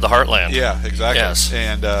Harvard of the Heartland. Yeah, exactly. Yes.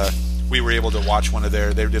 And we were able to watch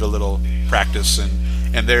they did a little practice,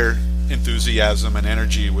 and their enthusiasm and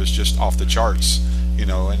energy was just off the charts,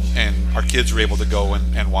 and our kids were able to go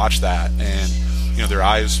and watch that, and their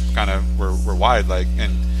eyes kind of were wide,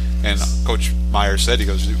 and Coach Meyer said, he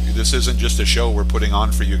goes, this isn't just a show we're putting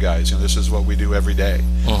on for you guys, this is what we do every day.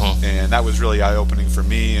 And that was really eye-opening for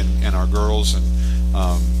me and our girls, and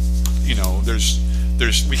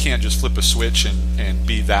there's we can't just flip a switch and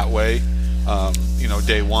be that way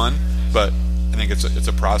day one, but I think it's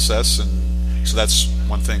a process, and so that's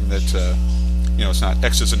one thing that it's not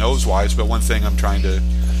X's and O's wise, but one thing I'm trying to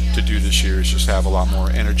to do this year is just have a lot more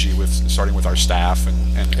energy starting with our staff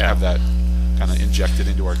and have that kind of injected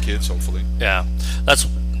into our kids, hopefully. Yeah, that's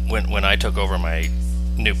when I took over my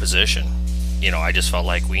new position. I just felt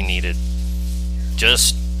like we needed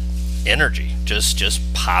just energy, just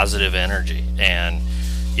positive energy, and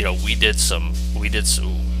we've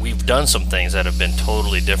done some things that have been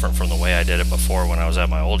totally different from the way I did it before when I was at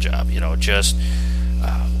my old job.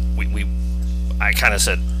 I kind of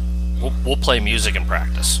said we'll play music in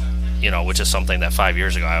practice, which is something that 5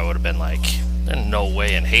 years ago I would have been like, there's no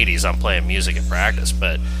way in Hades I'm playing music in practice.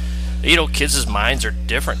 But kids' minds are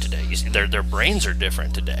different today. Their brains are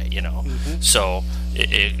different today. Mm-hmm. So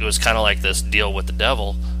it was kind of like this deal with the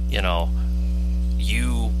devil.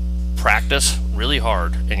 You practice really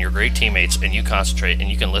hard and you're great teammates and you concentrate and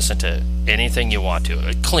you can listen to anything you want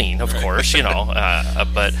to, clean, of course,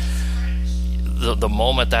 but the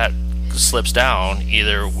moment that slips down,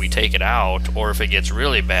 either we take it out, or if it gets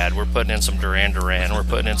really bad, we're putting in some Duran Duran, we're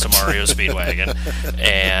putting in some REO Speedwagon,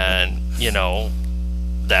 and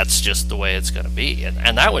that's just the way it's going to be.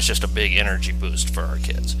 And that was just a big energy boost for our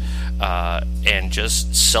kids, and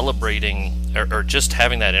just celebrating or just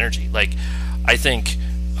having that energy. Like, I think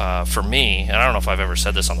for me, and I don't know if I've ever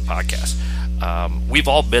said this on the podcast, we've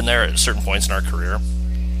all been there at certain points in our career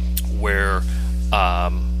where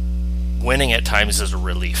winning at times is a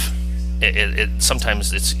relief.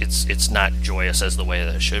 Sometimes it's not joyous as the way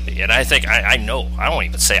that it should be. And I think I know, I won't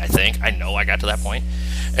even say I know I got to that point.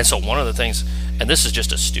 And so one of the things, and this is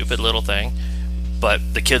just a stupid little thing,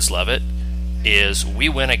 but the kids love it, is we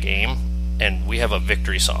win a game and we have a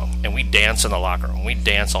victory song and we dance in the locker room. We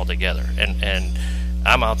dance all together. And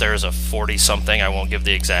I'm out there as a 40-something, I won't give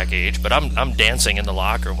the exact age, but I'm dancing in the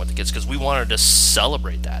locker room with the kids because we wanted to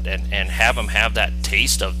celebrate that and have them have that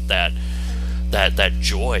taste of that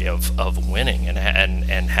joy of winning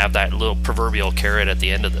and have that little proverbial carrot at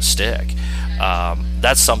the end of the stick.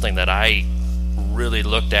 That's something that I really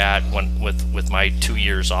looked at with my 2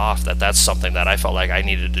 years off, that's something that I felt like I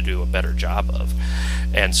needed to do a better job of.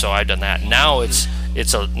 And so I've done that. Now it's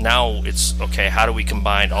okay, how do we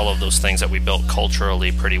combine all of those things that we built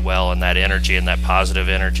culturally pretty well, and that energy and that positive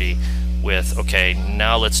energy with, okay,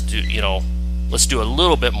 now let's do a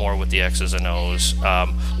little bit more with the X's and O's.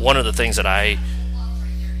 One of the things that I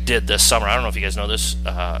did this summer, I don't know if you guys know this,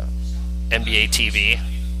 NBA TV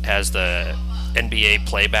has the NBA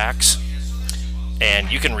playbacks,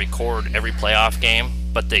 and you can record every playoff game,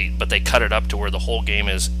 but they cut it up to where the whole game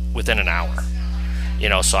is within an hour.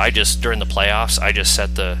 So I just, during the playoffs, I just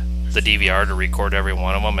set the DVR to record every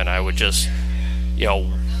one of them, and I would just,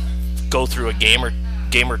 go through a game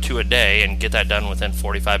or two a day and get that done within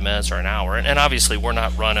 45 minutes or an hour. And obviously we're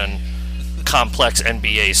not running complex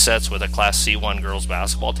NBA sets with a Class C1 girls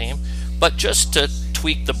basketball team, but just to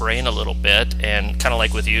tweak the brain a little bit, and kind of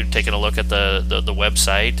like with you taking a look at the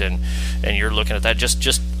website and you're looking at that,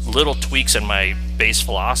 just little tweaks in my base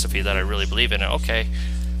philosophy that I really believe in. Okay,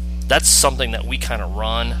 that's something that we kind of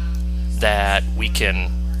run, that we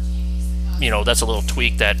can, that's a little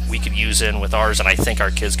tweak that we could use in with ours, and I think our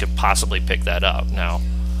kids could possibly pick that up. Now,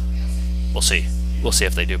 we'll see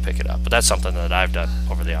if they do pick it up, but that's something that I've done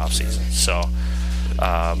over the off season. So,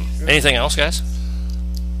 anything else, guys?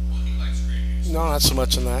 No, not so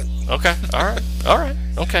much on that. Okay, all right,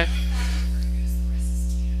 okay.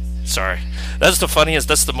 Sorry, that's the funniest.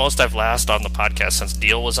 That's the most I've lasted on the podcast since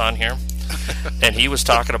Deal was on here, and he was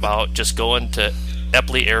talking about just going to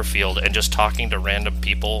Eppley Airfield and just talking to random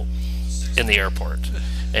people in the airport.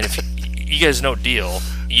 And if you guys know Deal,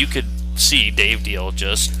 you could see Dave Deal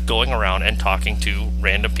just going around and talking to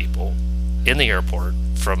random people in the airport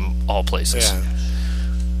from all places. Yeah.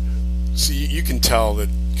 So you can tell that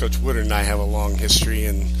Coach Woodard and I have a long history,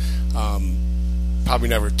 and probably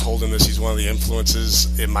never told him this. He's one of the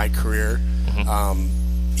influences in my career.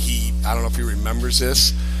 Mm-hmm. I don't know if he remembers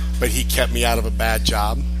this, but he kept me out of a bad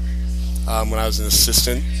job when I was an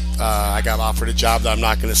assistant. I got offered a job that I'm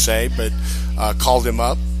not going to say, but called him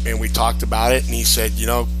up and we talked about it, and he said,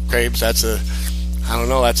 Krehbiel,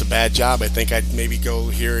 that's a bad job. I think I'd maybe go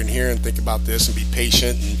here and here and think about this and be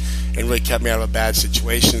patient, and really kept me out of a bad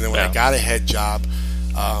situation. And then when I got a head job,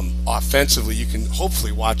 offensively, you can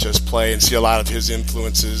hopefully watch us play and see a lot of his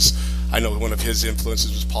influences. I know one of his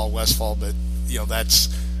influences was Paul Westphal, but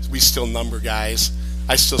we still number guys.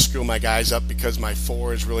 I still screw my guys up because my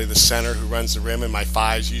 4 is really the center who runs the rim, and my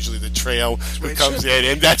 5 is usually the trail who comes in.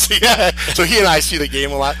 And so he and I see the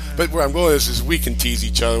game a lot. But where I'm going with this is we can tease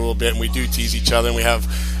each other a little bit, and we do tease each other, and we have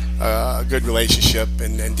a good relationship.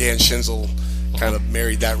 And Dan Schinzel kind of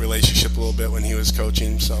married that relationship a little bit when he was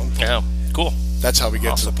coaching. So yeah, cool. that's how we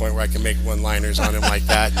get to the point where I can make one-liners on him like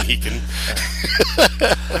that, and he can.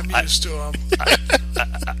 I'm used to him.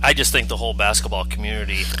 I just think the whole basketball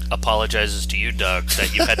community apologizes to you, Doug,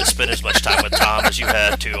 that you had to spend as much time with Tom as you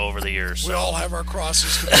had to over the years. We all have our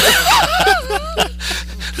crosses.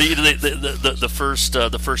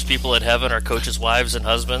 The first people in heaven are coaches' wives and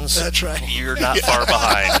husbands. That's right. You're not far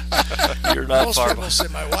behind. You're not Most far people behind. say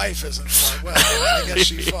my wife isn't far. Well, I guess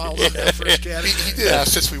she falls in that first category. He did.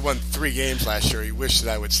 Since we won 3 games last year, he wished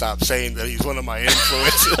that I would stop saying that he's one of my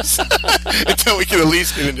influences until we can at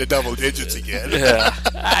least get into double digits again. Yeah,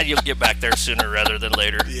 you'll get back there sooner rather than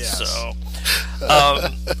later. Yes. So,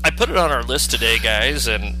 I put it on our list today, guys,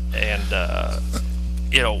 and I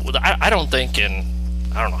don't think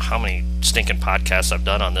I don't know how many stinking podcasts I've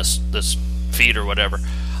done on this feed or whatever.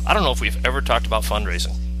 I don't know if we've ever talked about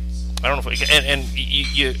fundraising. I don't know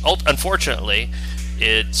if you unfortunately,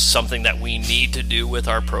 it's something that we need to do with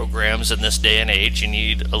our programs in this day and age. You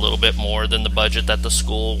need a little bit more than the budget that the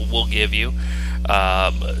school will give you.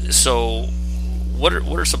 So what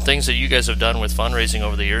are some things that you guys have done with fundraising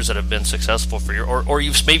over the years that have been successful for you, or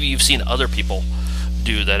maybe you've seen other people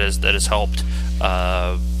do that has helped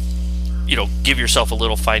give yourself a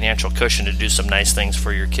little financial cushion to do some nice things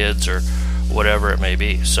for your kids or whatever it may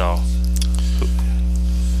be. So,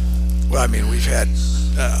 well, I mean, we've had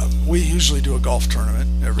we usually do a golf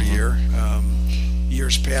tournament every year.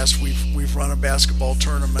 Years past, we've run a basketball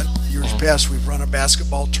tournament. Years past, we've run a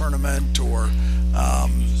basketball tournament, or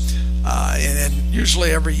and then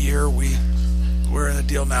usually every year we're in a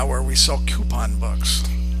deal now where we sell coupon books.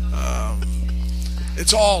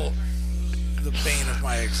 It's all the bane of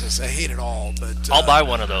my existence. I hate it all, but I'll buy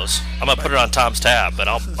one of those. I'm gonna put it on Tom's tab, but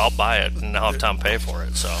I'll buy it and I'll have Tom pay for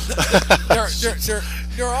it. So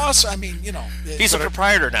they're awesome. I mean, he's a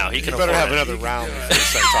proprietor now. He can better afford have it. another round before we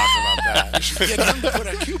start talking about that. You should get him to put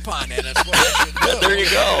a coupon in. That's what I should do. There you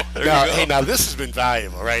go. Hey, now this has been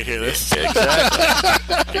valuable right here. This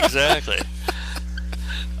Exactly.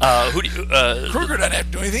 Who do you? Kruger doesn't have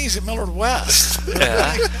to do anything. He's at Millard West.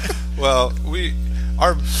 Yeah. Well,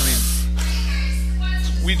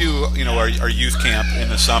 we do, our youth camp in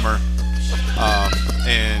the summer,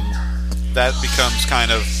 and that becomes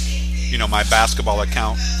kind of, my basketball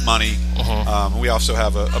account money. We also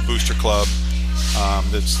have a booster club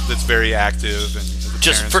that's very active, and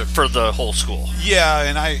Just for the whole school. Yeah,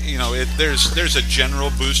 and there's a general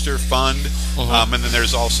booster fund, and then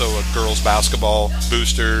there's also a girls basketball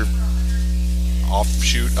booster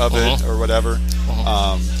offshoot of it or whatever.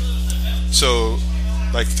 So,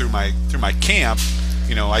 like through my camp,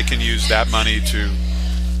 I can use that money to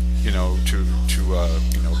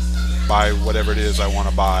buy whatever it is I want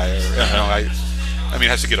to buy. Or, I mean,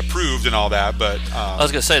 it has to get approved and all that, but I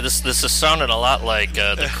was going to say this is sounding a lot like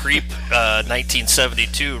the creep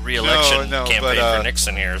 1972 re-election campaign for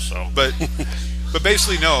Nixon here. So, but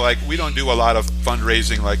basically, no. Like, we don't do a lot of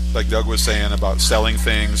fundraising, like Doug was saying about selling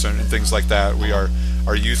things and things like that. We are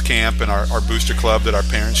our youth camp and our booster club that our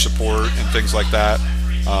parents support and things like that,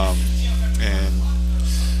 and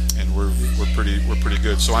we're pretty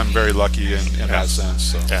good. So I'm very lucky in that sense.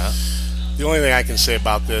 So. Yeah. The only thing I can say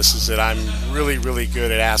about this is that I'm really, really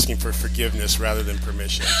good at asking for forgiveness rather than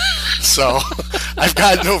permission. So I've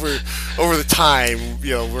gotten over the time.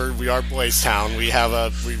 We are Boys Town. We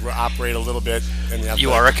operate a little bit. And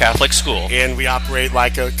you are a Catholic school, and we operate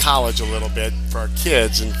like a college a little bit for our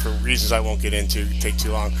kids, and for reasons I won't get into. Take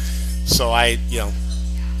too long. So I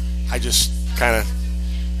just kind of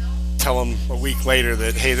tell them a week later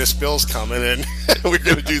that, hey, this bill's coming and we're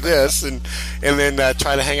going to do this, and then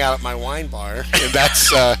try to hang out at my wine bar, and that's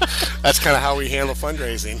kind of how we handle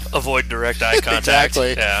fundraising. Avoid direct eye contact.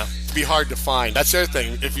 Exactly. Yeah. Be hard to find. That's the other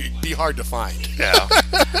thing. Be hard to find. Yeah.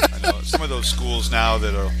 I know some of those schools now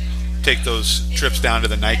that'll take those trips down to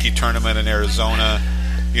the Nike tournament in Arizona.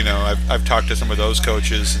 I've talked to some of those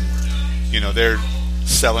coaches, and they're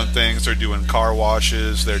selling things. They're doing car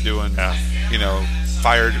washes. They're doing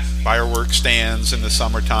firework stands in the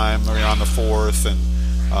summertime or on the 4th, and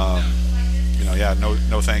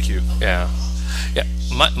no thank you. Yeah.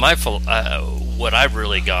 My what I've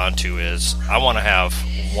really gone to is I want to have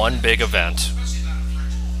one big event,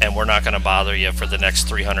 and we're not going to bother you for the next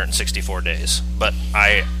 364 days. But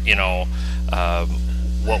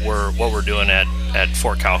what we're doing at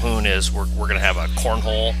Fort Calhoun is we're going to have a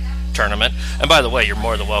cornhole tournament. And by the way, you're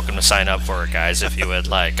more than welcome to sign up for it, guys, if you would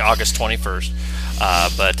like. August 21st. I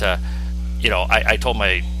told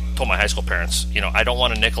my high school parents, I don't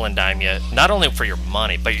want to nickel and dime you, not only for your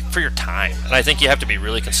money, but for your time. And I think you have to be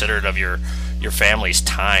really considerate of your family's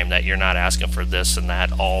time, that you're not asking for this and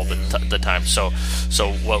that all the time. So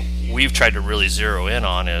what we've tried to really zero in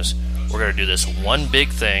on is we're going to do this one big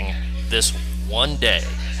thing this one day,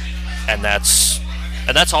 and that's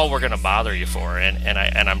all we're going to bother you for. And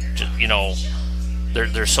I'm just,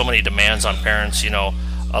 there's so many demands on parents.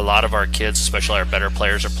 A lot of our kids, especially our better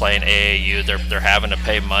players, are playing AAU. They're having to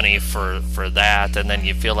pay money for that, and then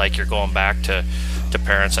you feel like you're going back to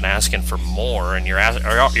parents and asking for more, and you're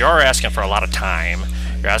asking for a lot of time.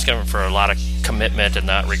 You're asking for a lot of commitment in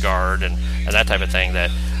that regard, and that type of thing.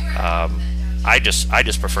 That I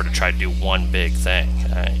just prefer to try to do one big thing.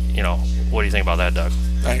 What do you think about that, Doug?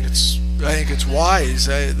 I think it's wise.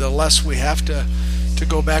 The less we have to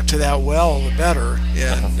go back to that well, the better,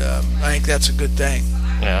 and I think that's a good thing.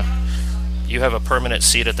 Yeah, you have a permanent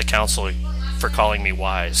seat at the council for calling me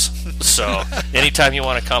wise. So anytime you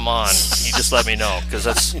want to come on, you just let me know, because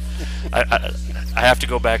that's I have to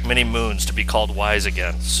go back many moons to be called wise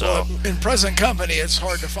again. So well, in present company, it's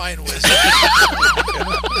hard to find wisdom.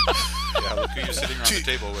 Yeah, look who you're sitting around the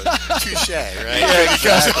table with. Touche, right? yeah,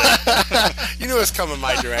 exactly. You knew it's coming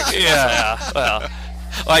my direction. Yeah. Well,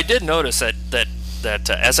 I did notice that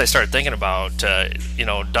as I started thinking about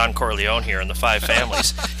Don Corleone here and the Five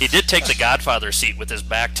Families, he did take the Godfather seat with his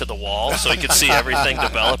back to the wall, so he could see everything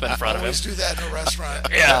develop in front of him. Always do that in a restaurant.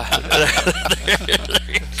 Yeah. There you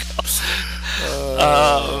go.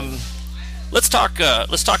 Let's talk a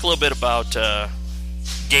little bit about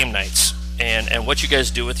game nights and what you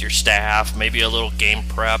guys do with your staff. Maybe a little game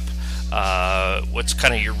prep. What's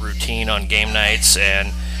kind of your routine on game nights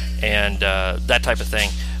and that type of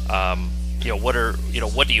thing.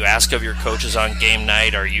 What do you ask of your coaches on game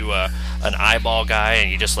night? Are you an eyeball guy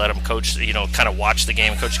and you just let them coach, kind of watch the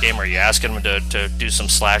game, coach the game? Or are you asking them to do some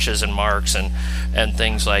slashes and marks and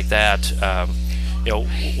things like that?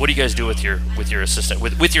 What do you guys do with your assistant,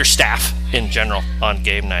 with your staff in general on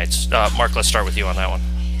game nights? Mark, let's start with you on that one.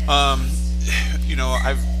 I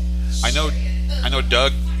know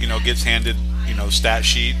Doug, gets handed, stat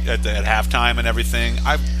sheet at halftime and everything.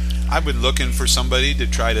 I've been looking for somebody to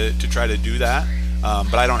try to do that,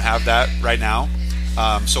 but I don't have that right now.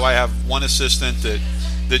 So I have one assistant that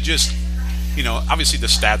just, obviously the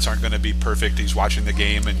stats aren't going to be perfect. He's watching the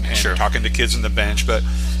game and sure. talking to kids on the bench, but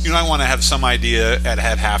I want to have some idea at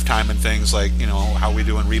halftime and things like how we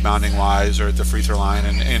doing rebounding wise or at the free throw line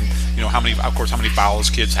and how many fouls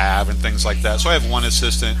kids have and things like that. So I have one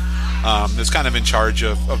assistant that's kind of in charge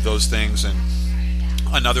of those things, and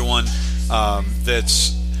another one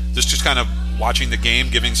that's just kind of watching the game,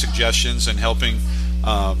 giving suggestions and helping,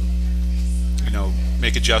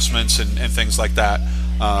 make adjustments and things like that.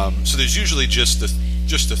 So there's usually just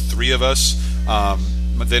the three of us.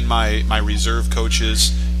 But then my reserve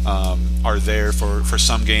coaches are there for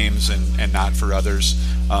some games and not for others.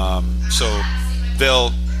 So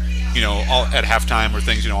they'll, all at halftime or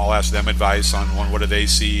things, I'll ask them advice on what do they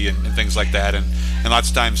see and things like that. And lots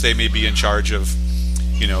of times they may be in charge of,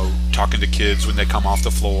 talking to kids when they come off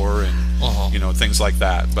the floor and, things like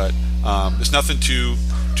that. But it's nothing too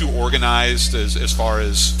organized as far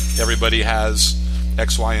as everybody has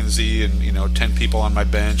X, Y, and Z and, 10 people on my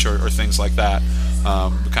bench or things like that.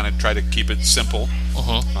 We kind of try to keep it simple.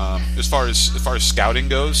 As far as scouting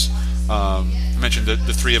goes, I mentioned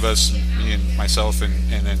the three of us, me and myself and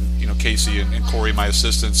then, Casey and Corey, my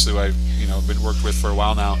assistants, who I've, been worked with for a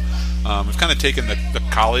while now. We've kind of taken the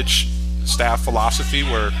college staff philosophy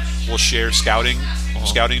where we'll share scouting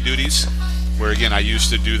duties, where again I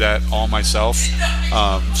used to do that all myself.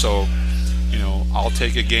 So I'll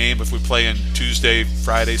take a game if we play in Tuesday,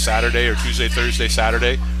 Friday, Saturday, or Tuesday, Thursday,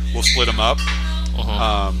 Saturday. We'll split them up,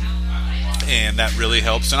 and that really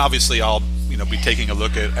helps. And obviously I'll be taking a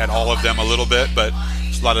look at all of them a little bit, but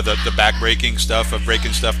it's a lot of the back breaking stuff of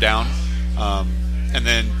breaking stuff down, and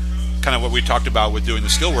then kind of what we talked about with doing the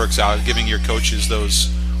skill works out, giving your coaches those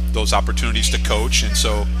opportunities to coach. And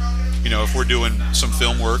so if we're doing some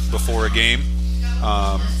film work before a game,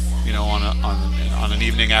 on an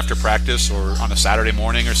evening after practice or on a Saturday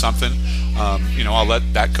morning or something, I'll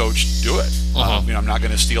let that coach do it. I'm not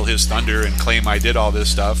going to steal his thunder and claim I did all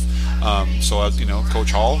this stuff. So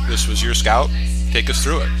Coach Hall, this was your scout, take us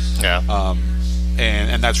through it. Yeah.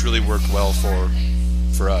 And that's really worked well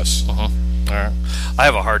for us. All right. I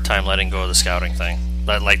have a hard time letting go of the scouting thing.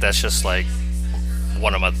 That's just like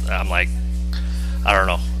one of my. I'm like, I don't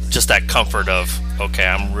know, just that comfort of, okay,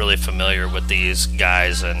 I'm really familiar with these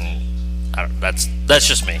guys, and that's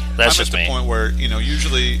just me. That's just me. I'm at the point where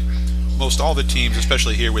usually most all the teams,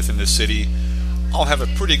 especially here within the city, all have a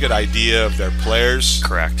pretty good idea of their players.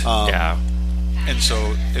 Correct. Yeah. And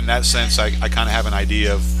so in that sense, I kind of have an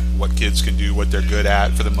idea of what kids can do, what they're good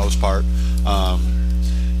at for the most part.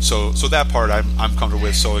 So that part I'm comfortable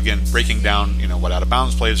with. So again, breaking down, what out of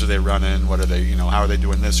bounds plays are they running? What are they, how are they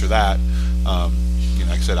doing this or that?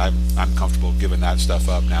 Like I said, I'm comfortable giving that stuff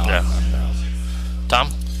up now. Yeah. Tom?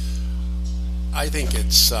 I think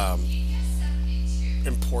it's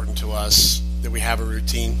important to us that we have a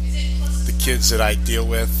routine. The kids that I deal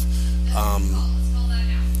with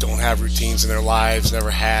don't have routines in their lives, never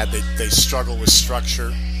had. They struggle with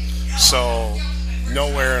structure. So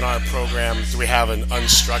nowhere in our program do we have an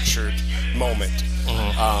unstructured moment.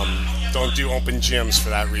 Mm-hmm. Don't do open gyms for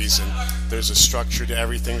that reason. There's a structure to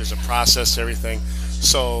everything. There's a process to everything.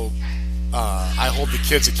 So I hold the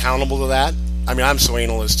kids accountable to that. I mean, I'm so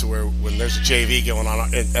anal as to where when there's a JV going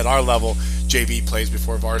on at our level, JV plays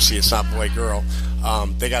before varsity. It's not boy-girl.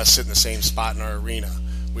 They got to sit in the same spot in our arena.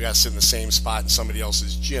 We got to sit in the same spot in somebody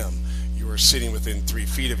else's gym. You are sitting within 3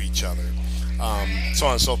 feet of each other. So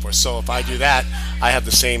on and so forth. So if I do that, I have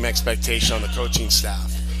the same expectation on the coaching staff.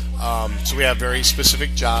 So we have very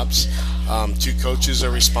specific jobs. 2 coaches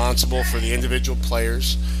are responsible for the individual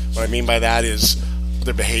players. What I mean by that is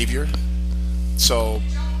their behavior. So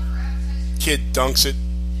kid dunks it,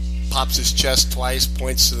 pops his chest twice,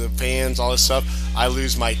 points to the fans, all this stuff. I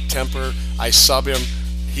lose my temper. I sub him.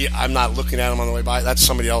 I'm not looking at him on the way by. That's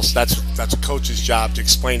somebody else. That's a coach's job to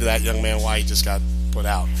explain to that young man why he just got put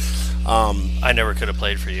out. I never could have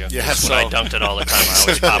played for you. Yeah, when I dunked it all the time, I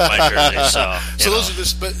always popped my jersey. So those are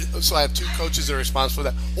just. But so I have 2 coaches that are responsible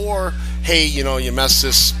for that. Or hey, you messed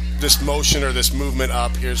this motion or this movement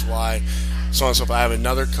up. Here's why. So on and so forth. I have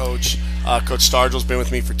another coach. Coach Stargell's been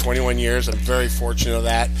with me for 21 years. I'm very fortunate of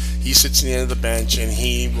that. He sits in the end of the bench, and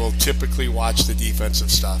he will typically watch the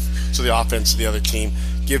defensive stuff. So the offense of the other team.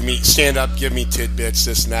 Stand up, give me tidbits,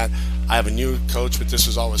 this and that. I have a new coach, but this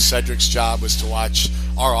was always Cedric's job, was to watch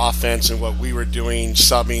our offense and what we were doing,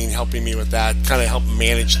 subbing, helping me with that, kind of help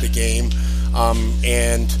manage the game.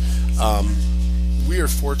 We are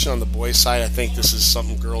fortunate on the boys' side. I think this is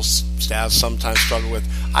something girls' staffs sometimes struggle with.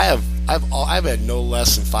 I've had no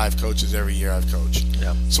less than 5 coaches every year I've coached.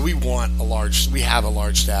 Yeah. So we have a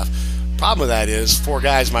large staff. Problem with that is 4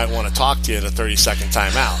 guys might want to talk to you in a 30-second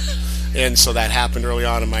timeout. And so that happened early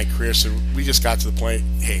on in my career. So we just got to the point,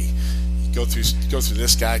 hey, go through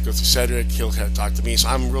this guy, go through Cedric, he'll kind of talk to me. So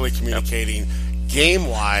I'm really communicating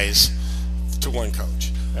game-wise to one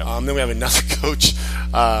coach. Yep. Then we have another coach,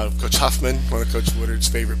 Coach Huffman, one of Coach Woodard's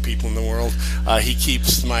favorite people in the world. He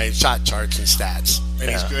keeps my shot charts and stats, and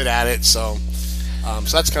he's good at it. So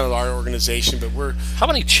that's kind of our organization. But how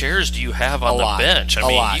many chairs do you have on the bench? A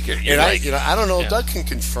lot. I don't know. Yeah. Doug can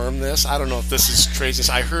confirm this. I don't know if this is crazy.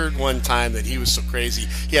 I heard one time that he was so crazy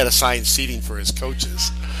he had assigned seating for his coaches.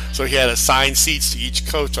 So he had assigned seats to each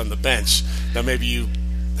coach on the bench. Now maybe you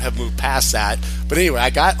have moved past that, but anyway,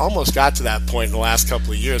 I almost got to that point in the last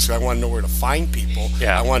couple of years. So I want to know where to find people.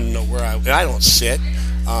 Yeah. I want to know where and I don't sit.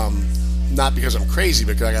 Not because I'm crazy,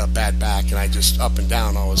 because I got a bad back and I just up and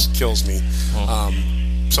down always kills me.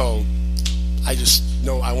 So I just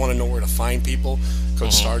know I want to know where to find people.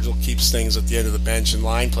 Coach Stargell keeps things at the end of the bench in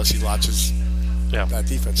line, plus he watches that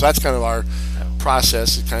defense. So that's kind of our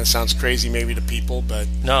process. It kind of sounds crazy maybe to people, but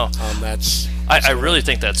that's I really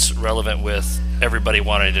think that's relevant with everybody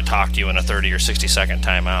wanting to talk to you in a 30 or 60 second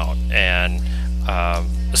timeout, and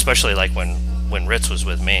especially like when Ritz was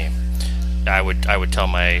with me. I would tell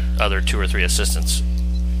my other 2 or 3 assistants,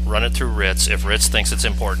 run it through Ritz. If Ritz thinks it's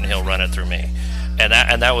important, he'll run it through me, and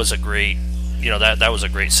that was a great, that was a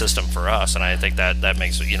great system for us. And I think that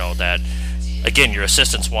makes that again, your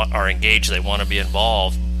assistants are engaged, they want to be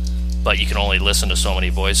involved, but you can only listen to so many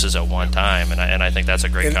voices at one time, and I think that's a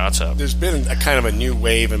great concept. There's been a kind of a new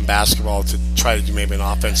wave in basketball to try to do maybe an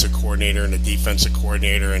offensive coordinator and a defensive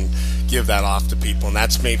coordinator and give that off to people, and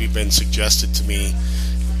that's maybe been suggested to me.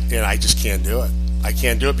 And I just can't do it. I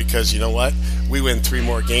can't do it because, you know what? We win 3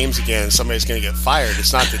 more games again and somebody's going to get fired.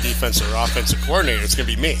 It's not the defensive or offensive coordinator. It's going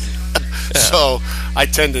to be me. So I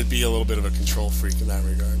tend to be a little bit of a control freak in that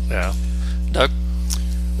regard. Yeah. Doug?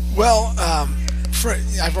 Well,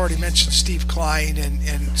 I've already mentioned Steve Klein,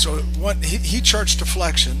 and so he charts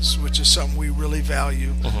deflections, which is something we really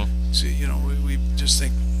value. So, we just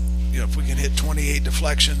think, if we can hit 28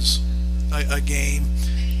 deflections a game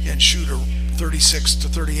and shoot 36 to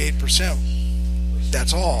 38%,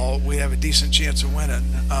 that's all, we have a decent chance of winning.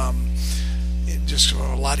 Just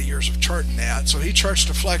a lot of years of charting that. So he charts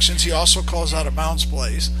deflections. He also calls out of bounds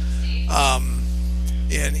plays.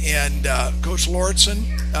 And Coach Lauritsen,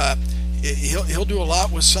 he'll do a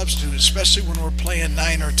lot with substitutes, especially when we're playing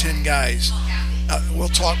 9 or 10 guys. We'll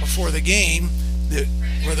talk before the game that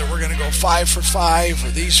whether we're going to go 5 for 5 or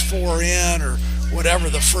these 4 in or whatever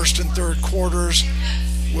the first and third quarters.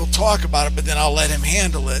 we'll talk about it, but then I'll let him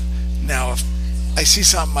handle it. Now, if I see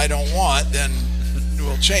something I don't want, then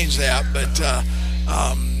we'll change that. But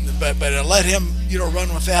I let him,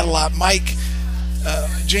 run with that a lot. Mike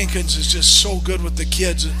Jenkins is just so good with the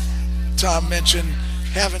kids. Tom mentioned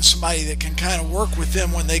having somebody that can kind of work with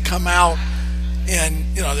them when they come out, and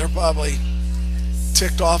they're probably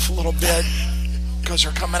ticked off a little bit because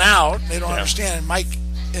they're coming out. They don't understand. And Mike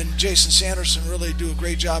and Jason Sanderson really do a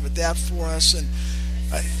great job at that for us. And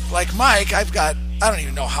like Mike, I've got, I don't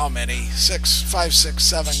even know how many, 5, 6,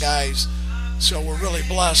 7 guys. So we're really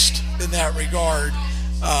blessed in that regard.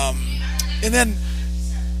 And then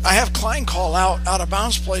I have Klein call out of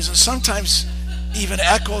bounds plays, and sometimes even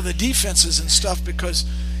echo the defenses and stuff, because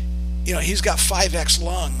he's got 5X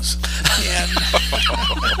lungs,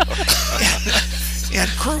 and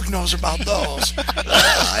Krug knows about those.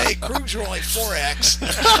 Hey, Krug's are only 4X,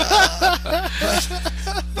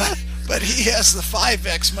 but he has the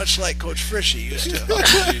 5X, much like Coach Frischie used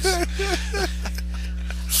to.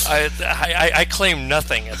 I claim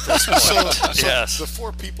nothing at this point. So yes. The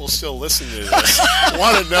 4 people still listening to this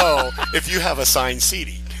want to know if you have assigned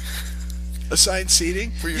seating. Assigned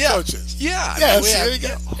seating for your coaches? Yeah. Yes, there you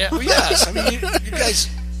go. Yeah. Well, yes. I mean, you guys.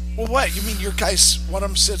 Well, what? You mean your guys? One of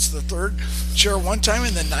them sits the 3rd chair one time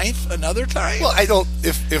and the 9th another time? Well, I don't.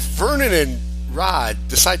 If Vernon and Rod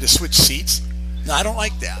decide to switch seats, no, I don't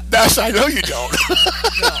like that. I know you don't.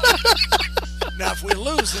 No. Now, if we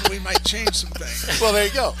lose, then we might change some things. Well, there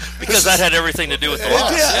you go. Because that had everything to do with the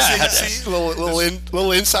loss. See,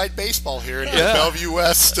 little inside baseball here in the Bellevue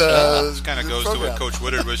West. Kind of goes to what Coach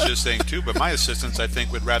Woodard was just saying too. But my assistants, I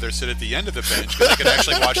think, would rather sit at the end of the bench because they can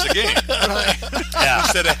actually watch the game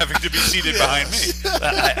instead of having to be seated behind me.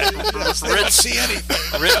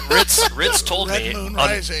 Ritz told me.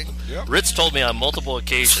 Ritz told me on multiple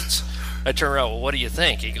occasions. I turn around, well, what do you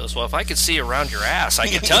think? He goes, well, if I could see around your ass, I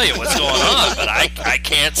could tell you what's going on, but I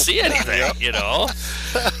can't see anything,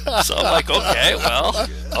 So I'm like, okay, well,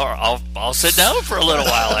 or I'll sit down for a little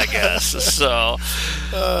while, I guess. So,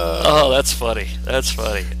 that's funny. That's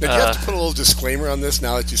funny. Now, do you have to put a little disclaimer on this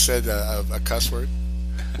now that you said a cuss word?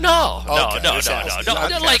 No. Okay,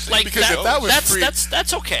 Like because that, if that was free,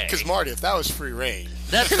 that's okay. Because Marty, if that was free reign,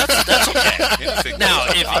 that's okay. Now,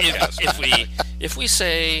 if we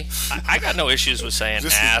say, I got no issues with saying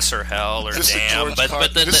ass or hell or damn,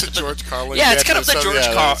 but this is George Carlin. Yeah, it's kind of the George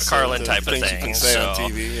Carlin type of thing. You can say on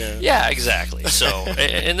TV, yeah, exactly. So,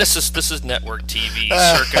 and this is network TV,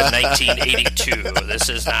 circa 1982. This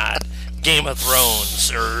is not Game of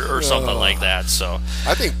Thrones or something like that. So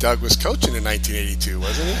I think Doug was coaching in 1982,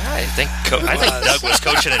 wasn't he? I think Doug was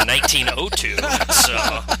coaching in 1902.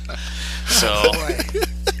 So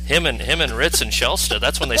him and Ritz and Shellsta,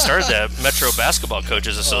 that's when they started the Metro Basketball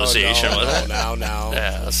Coaches Association, wasn't it? Now.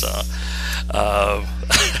 Yeah. So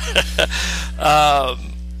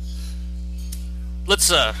let's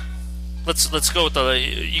go with the.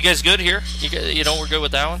 You guys good here? We're good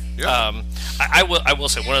with that one. Yeah. I will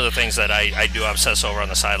say one of the things that I do obsess over on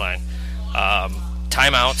the sideline: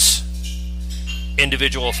 timeouts,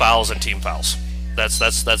 individual fouls, and team fouls.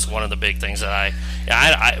 That's one of the big things that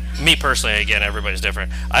me personally, again, everybody's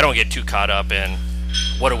different. I don't get too caught up in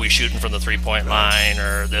what are we shooting from the 3-point line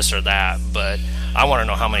or this or that, but I want to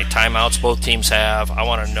know how many timeouts both teams have. I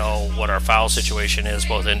want to know what our foul situation is,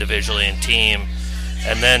 both individually and team.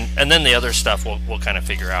 And then the other stuff we'll kind of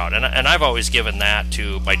figure out. And I've always given that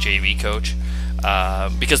to my JV coach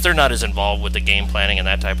because they're not as involved with the game planning and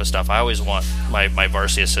that type of stuff. I always want my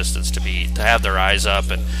varsity assistants to have their eyes up.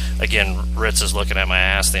 And again, Ritz is looking at my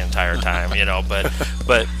ass the entire time,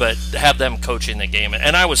 But have them coaching the game.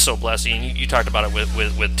 And I was so blessed. You talked about it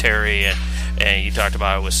with Terry and you talked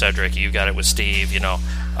about it with Cedric. You got it with Steve.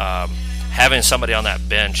 Having somebody on that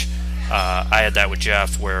bench. I had that with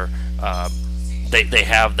Jeff where. They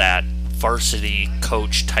have that varsity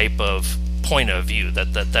coach type of point of view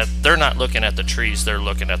that they're not looking at the trees, they're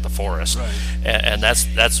looking at the forest, right. And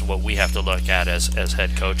that's what we have to look at as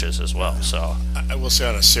head coaches as well. So I will say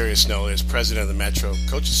on a serious note, as president of the Metro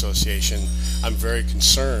Coach Association, I'm very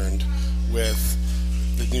concerned with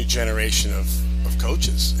the new generation of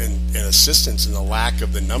coaches and assistants and the lack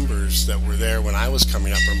of the numbers that were there when I was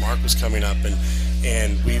coming up or Mark was coming up,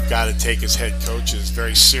 and we've got to take as head coaches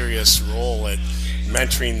very serious role at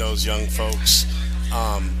mentoring those young folks,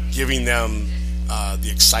 giving them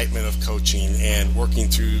the excitement of coaching and working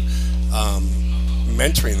through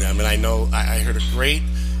mentoring them. And I know I heard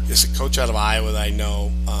there's a coach out of Iowa that I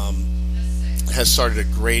know has started a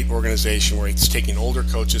great organization where he's taking older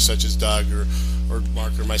coaches such as Doug or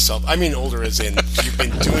Mark or myself. I mean older as in you've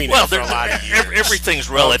been doing it for a lot of years. Everything's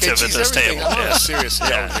relative at this table. I'm on a serious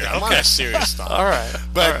note here. I'm on a serious thought. All right.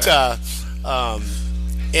 But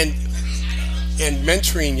and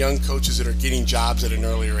mentoring young coaches that are getting jobs at an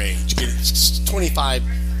earlier age.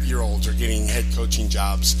 25-year-olds are getting head coaching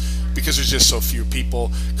jobs because there's just so few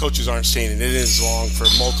people. Coaches aren't staying in it as long for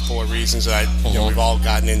multiple reasons that we've all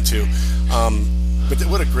gotten into. But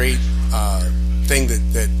what a great thing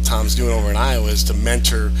that Tom's doing over in Iowa is to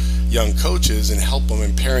mentor young coaches and help them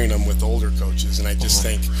and pairing them with older coaches. And I just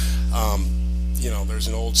think, there's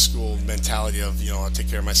an old school mentality of, I'll take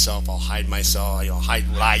care of myself, I'll hide myself, hide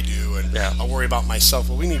what I do, and I'll worry about myself.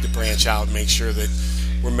 Well, we need to branch out and make sure that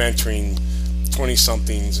we're mentoring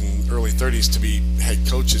 20-somethings and early 30s to be head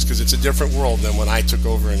coaches, because it's a different world than when I took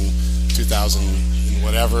over in 2000 and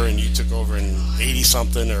whatever, and you took over in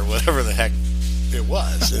 80-something or whatever the heck it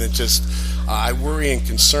was. And it just, I worry and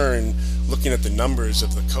concern looking at the numbers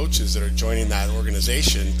of the coaches that are joining that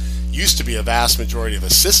organization. Used to be a vast majority of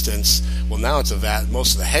assistants. Well, now it's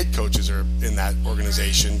most of the head coaches are in that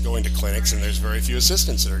organization going to clinics, and there's very few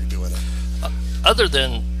assistants that are doing it. Other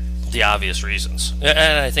than the obvious reasons, and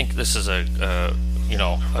I think this is a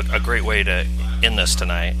great way to end this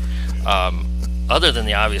tonight. Other than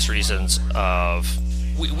the obvious reasons of,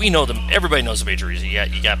 we know them. Everybody knows the major reason.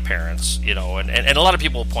 You got parents, and a lot of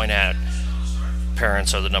people point at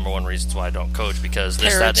parents are the number one reasons why I don't coach, because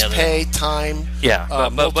this, parents, that, and the other. pay, time. Yeah,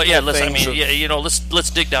 but yeah, let's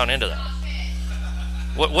dig down into that.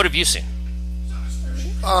 What have you seen?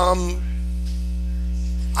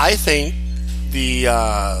 I think the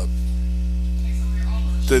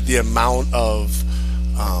amount of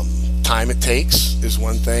time it takes is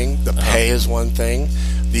one thing. The pay is one thing.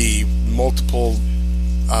 The multiple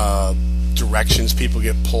directions people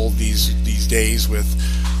get pulled these days with.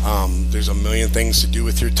 There's a million things to do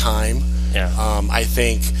with your time. Yeah. I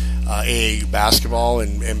think AAU basketball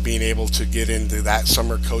and being able to get into that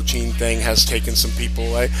summer coaching thing has taken some people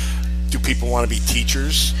away. Do people want to be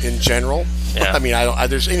teachers in general? Yeah. I mean,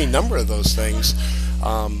 there's any number of those things.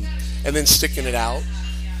 And then sticking it out.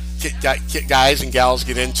 Get guys and gals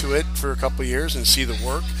get into it for a couple of years and see the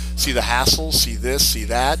work, see the hassle, see this, see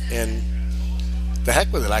that, and the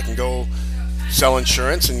heck with it. I can go sell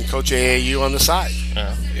insurance and coach AAU on the side.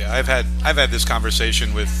 Yeah, I've had this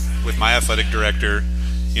conversation with my athletic director,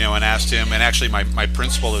 and asked him, and actually my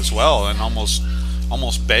principal as well, and almost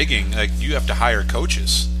begging, like, you have to hire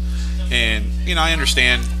coaches. And I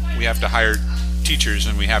understand we have to hire teachers,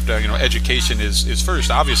 and we have to, education is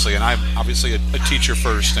first, obviously, and I'm obviously a teacher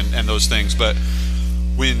first and those things. But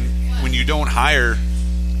when you don't hire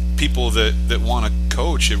people that want to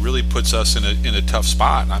coach, it really puts us in a tough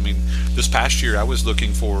spot. I mean, this past year I was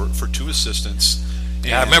looking for 2 assistants.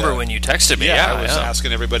 And, I remember when you texted me. I was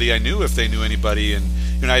asking everybody I knew if they knew anybody,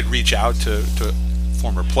 and I'd reach out to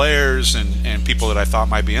former players and people that I thought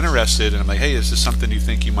might be interested, and I'm like, hey, is this something you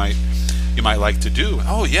think you might like to do?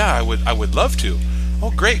 Oh yeah, I would love to.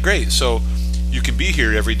 Oh great. So you can be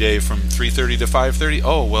here every day from 3:30 to 5:30.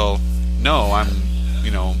 Oh well, no, I'm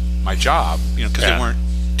my job, because they weren't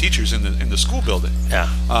teachers in the school building. Yeah.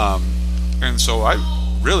 And so I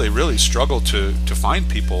really struggled to find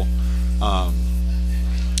people.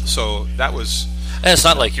 So that was. And it's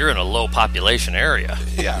not like you're in a low population area.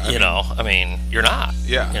 Yeah. I mean, you're not.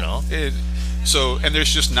 Yeah. And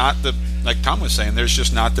there's just not like Tom was saying, there's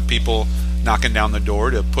just not the people knocking down the door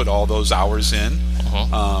to put all those hours in.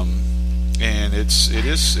 Uh-huh. And it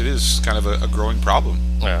is kind of a growing problem.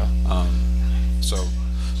 Yeah. So,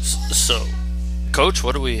 Coach,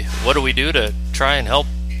 what do we do to try and help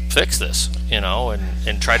fix this?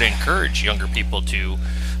 And try to encourage younger people to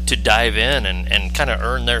dive in and kind of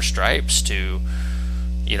earn their stripes to,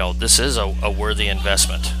 this is a worthy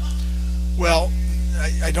investment. Well,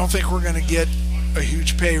 I don't think we're going to get a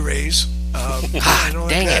huge pay raise. I don't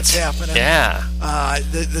think that's happening. Yeah.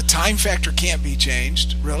 The time factor can't be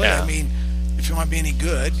changed, really. Yeah. I mean, if you want to be any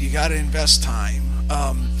good, you got to invest time.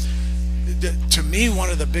 To me, one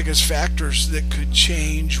of the biggest factors that could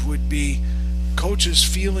change would be coaches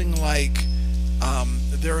feeling like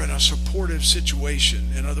they're in a supportive situation.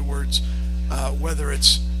 In other words, whether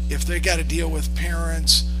it's if they got to deal with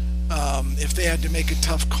parents, if they had to make a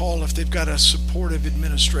tough call, if they've got a supportive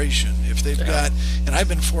administration, if they've got, and I've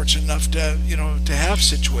been fortunate enough to have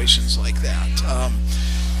situations like that.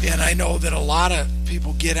 And I know that a lot of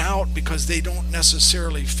people get out because they don't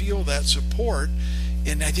necessarily feel that support.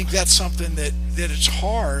 And I think that's something that it's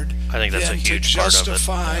hard. I think that's a huge part of it. To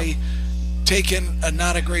justify taking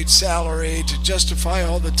not a great salary, to justify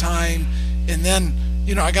all the time, and then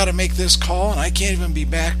I got to make this call and I can't even be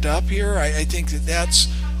backed up here. I think that's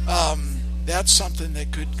that's something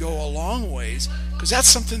that could go a long ways, because that's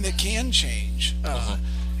something that can change.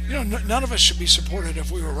 None of us should be supported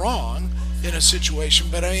if we were wrong in a situation,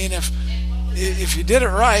 but I mean, if you did it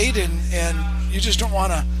right, and you just don't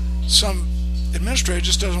want to, some administrator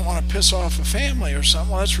just doesn't want to piss off a family or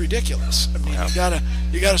something, well, that's ridiculous. I mean,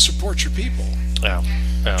 you gotta support your people. Yeah.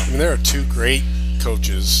 I mean, there are two great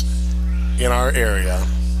coaches in our area.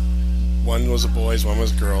 One was the boys, one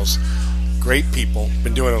was girls. Great people,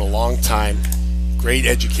 been doing it a long time. Great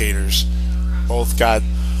educators. Both got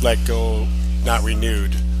let go, not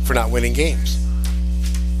renewed, for not winning games.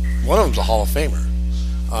 One of them's a Hall of Famer.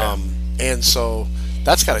 And so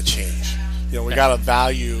that's got to change. We got to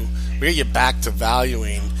we got to get back to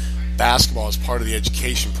valuing basketball as part of the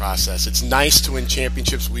education process. It's nice to win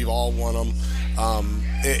championships. We've all won them.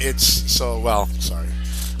 Sorry.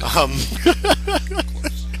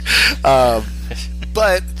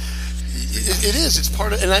 But it is. It's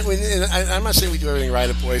part of, and I'm not saying we do everything right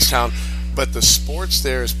at Boys Town, but the sports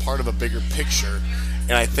there is part of a bigger picture.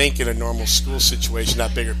 And I think in a normal school situation,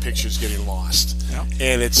 that bigger picture is getting lost. Yeah.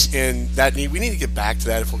 And we need to get back to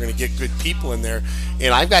that if we're going to get good people in there.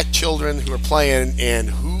 And I've got children who are playing,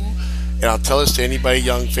 and I'll tell this to anybody,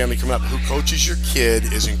 young family coming up, who coaches your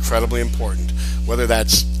kid is incredibly important. Whether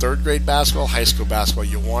that's third grade basketball, high school basketball,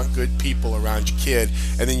 you want good people around your kid,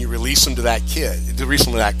 and then you release them to that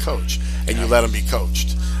coach, and you let them be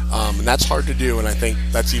coached. And that's hard to do, and I think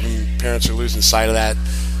that's even parents are losing sight of that.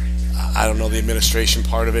 I don't know the administration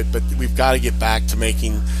part of it, but we've got to get back to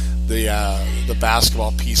making the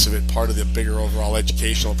basketball piece of it part of the bigger overall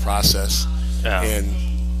educational process, and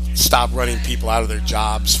stop running people out of their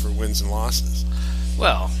jobs for wins and losses.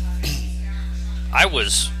 Well,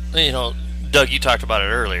 Doug, you talked about it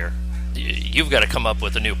earlier. You've got to come up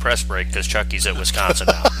with a new press break because Chucky's at Wisconsin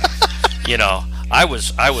now. I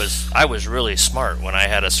was really smart when I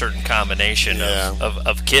had a certain combination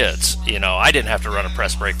of kids. I didn't have to run a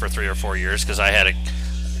press break for 3 or 4 years because I had a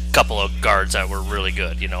couple of guards that were really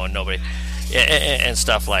good, and nobody and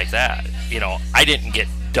stuff like that. I didn't get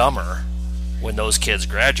dumber when those kids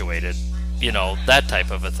graduated, that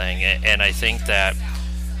type of a thing. And I think that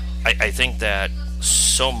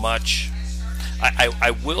so much.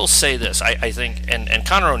 I will say this. I think, and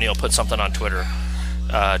Connor O'Neill put something on Twitter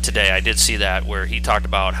today. I did see that, where he talked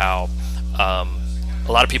about how a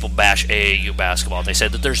lot of people bash AAU basketball. And they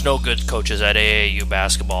said that there's no good coaches at AAU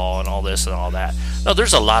basketball and all this and all that. No,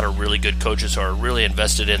 there's a lot of really good coaches who are really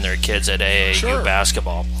invested in their kids at AAU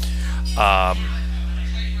basketball.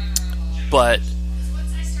 But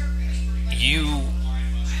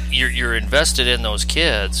you're invested in those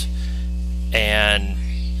kids, and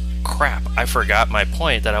crap, I forgot my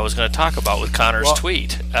point that I was going to talk about with Connor's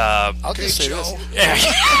tweet. I'll just say this.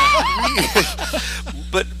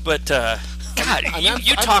 But God,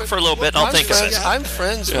 you talk for a little bit, and I'll think of it. I'm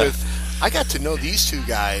friends with. I got to know these two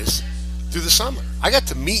guys through the summer. I got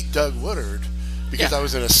to meet Doug Woodard because I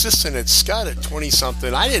was an assistant at Scott at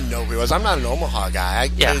 20-something. I didn't know who he was. I'm not an Omaha guy. I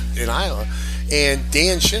played in Iowa. And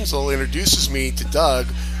Dan Schinzel introduces me to Doug.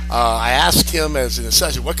 I asked him as an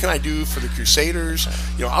assistant, what can I do for the Crusaders?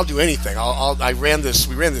 I'll do anything. We ran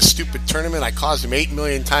this stupid tournament. I caused him 8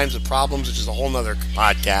 million times the problems, which is a whole nother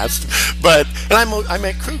podcast. And I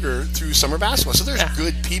met Kruger through summer basketball. So there's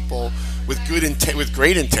good people with with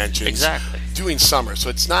great intentions doing summer. So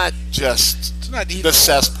it's not just the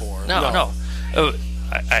cesspool. No.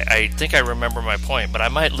 I think I remember my point, but I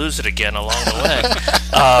might lose it again along the way.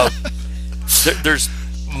 There's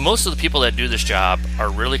most of the people that do this job are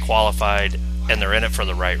really qualified, and they're in it for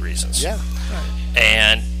the right reasons. Yeah.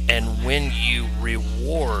 And when you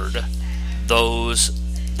reward those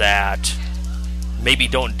that maybe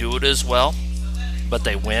don't do it as well, but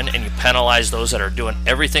they win, and you penalize those that are doing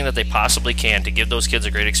everything that they possibly can to give those kids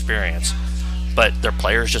a great experience, but their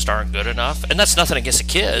players just aren't good enough. And that's nothing against the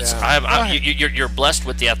kids. Yeah. You're blessed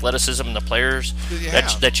with the athleticism and the players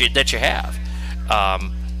that you have.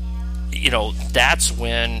 That's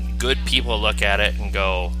when good people look at it and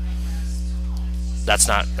go, that's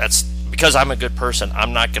because I'm a good person,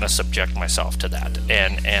 I'm not going to subject myself to that.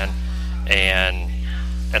 And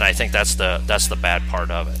I think that's the bad part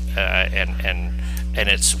of it. And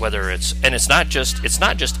it's it's not just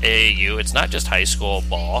AAU, it's not just high school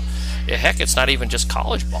ball. Heck, it's not even just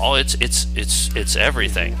college ball. It's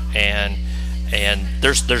everything. And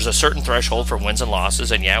there's a certain threshold for wins and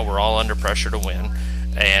losses, and we're all under pressure to win,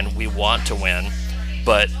 and we want to win.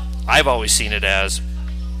 But I've always seen it as,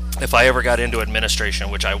 if I ever got into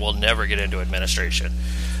administration, which I will never get into administration,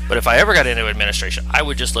 but if I ever got into administration, I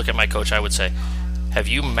would just look at my coach. I would say, have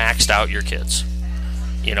you maxed out your kids?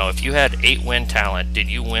 If you had 8 win talent, did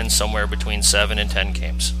you win somewhere between 7 and 10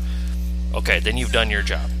 games? okay, then you've done your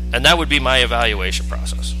job. And that would be my evaluation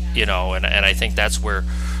process, and I think that's where,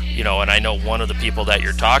 and I know one of the people that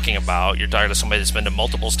you're talking to somebody that's been to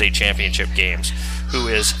multiple state championship games, who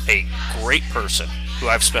is a great person, who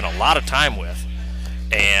I've spent a lot of time with,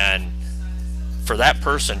 and for that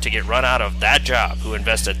person to get run out of that job, who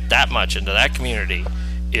invested that much into that community,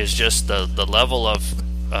 is just the level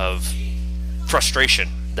of frustration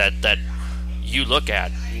that you look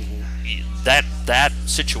at. That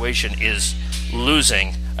situation is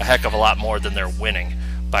losing a heck of a lot more than they're winning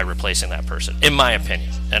by replacing that person, in my opinion.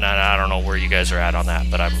 And I don't know where you guys are at on that,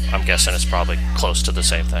 but I'm guessing it's probably close to the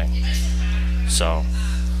same thing. So,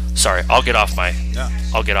 sorry, I'll get off my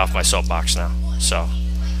soapbox now. So,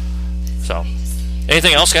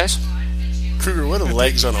 anything else, guys? Kruger, what do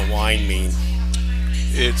legs on a wine mean?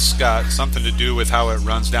 It's got something to do with how it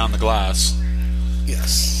runs down the glass.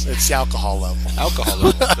 Yes, it's the alcohol level. Alcohol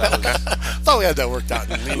level. I thought we had that worked out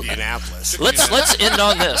in Indianapolis. Let's end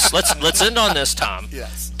on this. Let's end on this, Tom.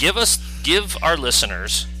 Yes. Give our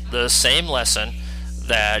listeners the same lesson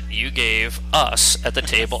that you gave us at the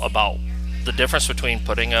table about the difference between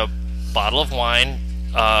putting a bottle of wine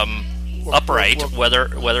upright,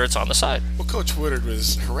 whether it's on the side. Well, Coach Woodard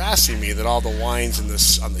was harassing me that all the wines on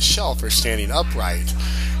the shelf are standing upright.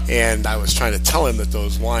 And I was trying to tell him that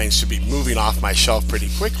those wines should be moving off my shelf pretty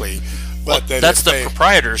quickly. But that's the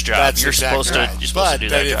proprietor's job. You're supposed to do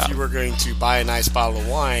that job. If you were going to buy a nice bottle of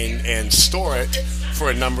wine and store it for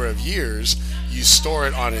a number of years, you store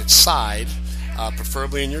it on its side,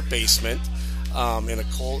 preferably in your basement, in a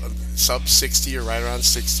cold sub 60 or right around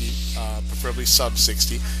 60, preferably sub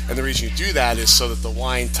 60. And the reason you do that is so that the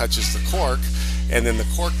wine touches the cork, and then the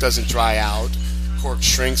cork doesn't dry out. Cork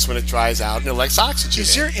shrinks when it dries out, and it lets oxygen.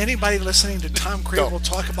 Is there anybody listening to Tom Krehbiel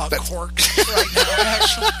talk about corks right now?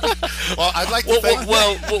 Actually, well, I'd like to thank.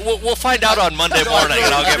 We'll find out on Monday morning,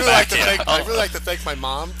 and I'll get back to you. I'd really like to thank my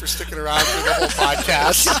mom for sticking around through the whole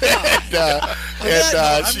podcast. I'm going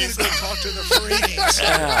to go talk to the Freedies.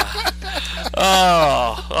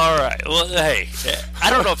 Oh, all right. Well, hey,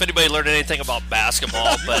 I don't know if anybody learned anything about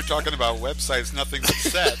basketball, but you're talking about websites, nothing but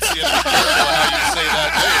sets. You have to be careful how you say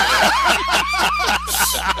that.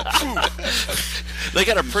 They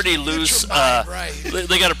got a pretty loose.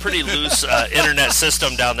 They got a pretty loose internet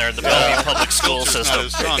system down there in the Bellevue public school system.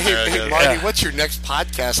 Hey, Marty, what's your next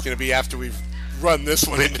podcast going to be after we've run this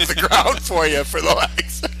one into the ground for you for the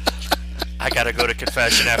likes? I got to go to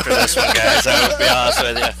confession after this one, guys. I would be honest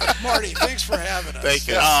with you. Marty, thanks for having us. Thank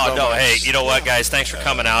you. Hey, you know what, guys? Thanks for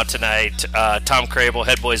coming out tonight. Tom Krehbiel,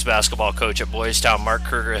 head boys basketball coach at Boys Town. Marc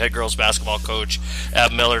Kruger, head girls basketball coach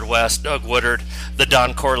at Millard West. Doug Woodard, the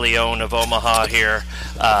Don Corleone of Omaha here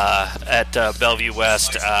at Bellevue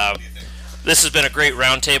West. This has been a great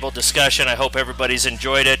roundtable discussion. I hope everybody's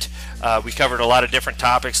enjoyed it. We covered a lot of different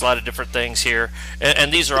topics, a lot of different things here.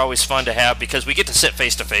 And these are always fun to have because we get to sit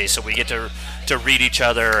face-to-face and we get to read each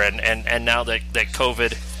other. And now that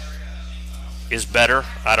COVID is better,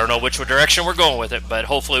 I don't know which direction we're going with it, but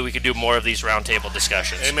hopefully we can do more of these roundtable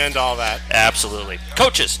discussions. Amen to all that. Absolutely.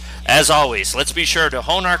 Coaches, as always, let's be sure to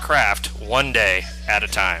hone our craft one day at a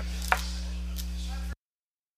time.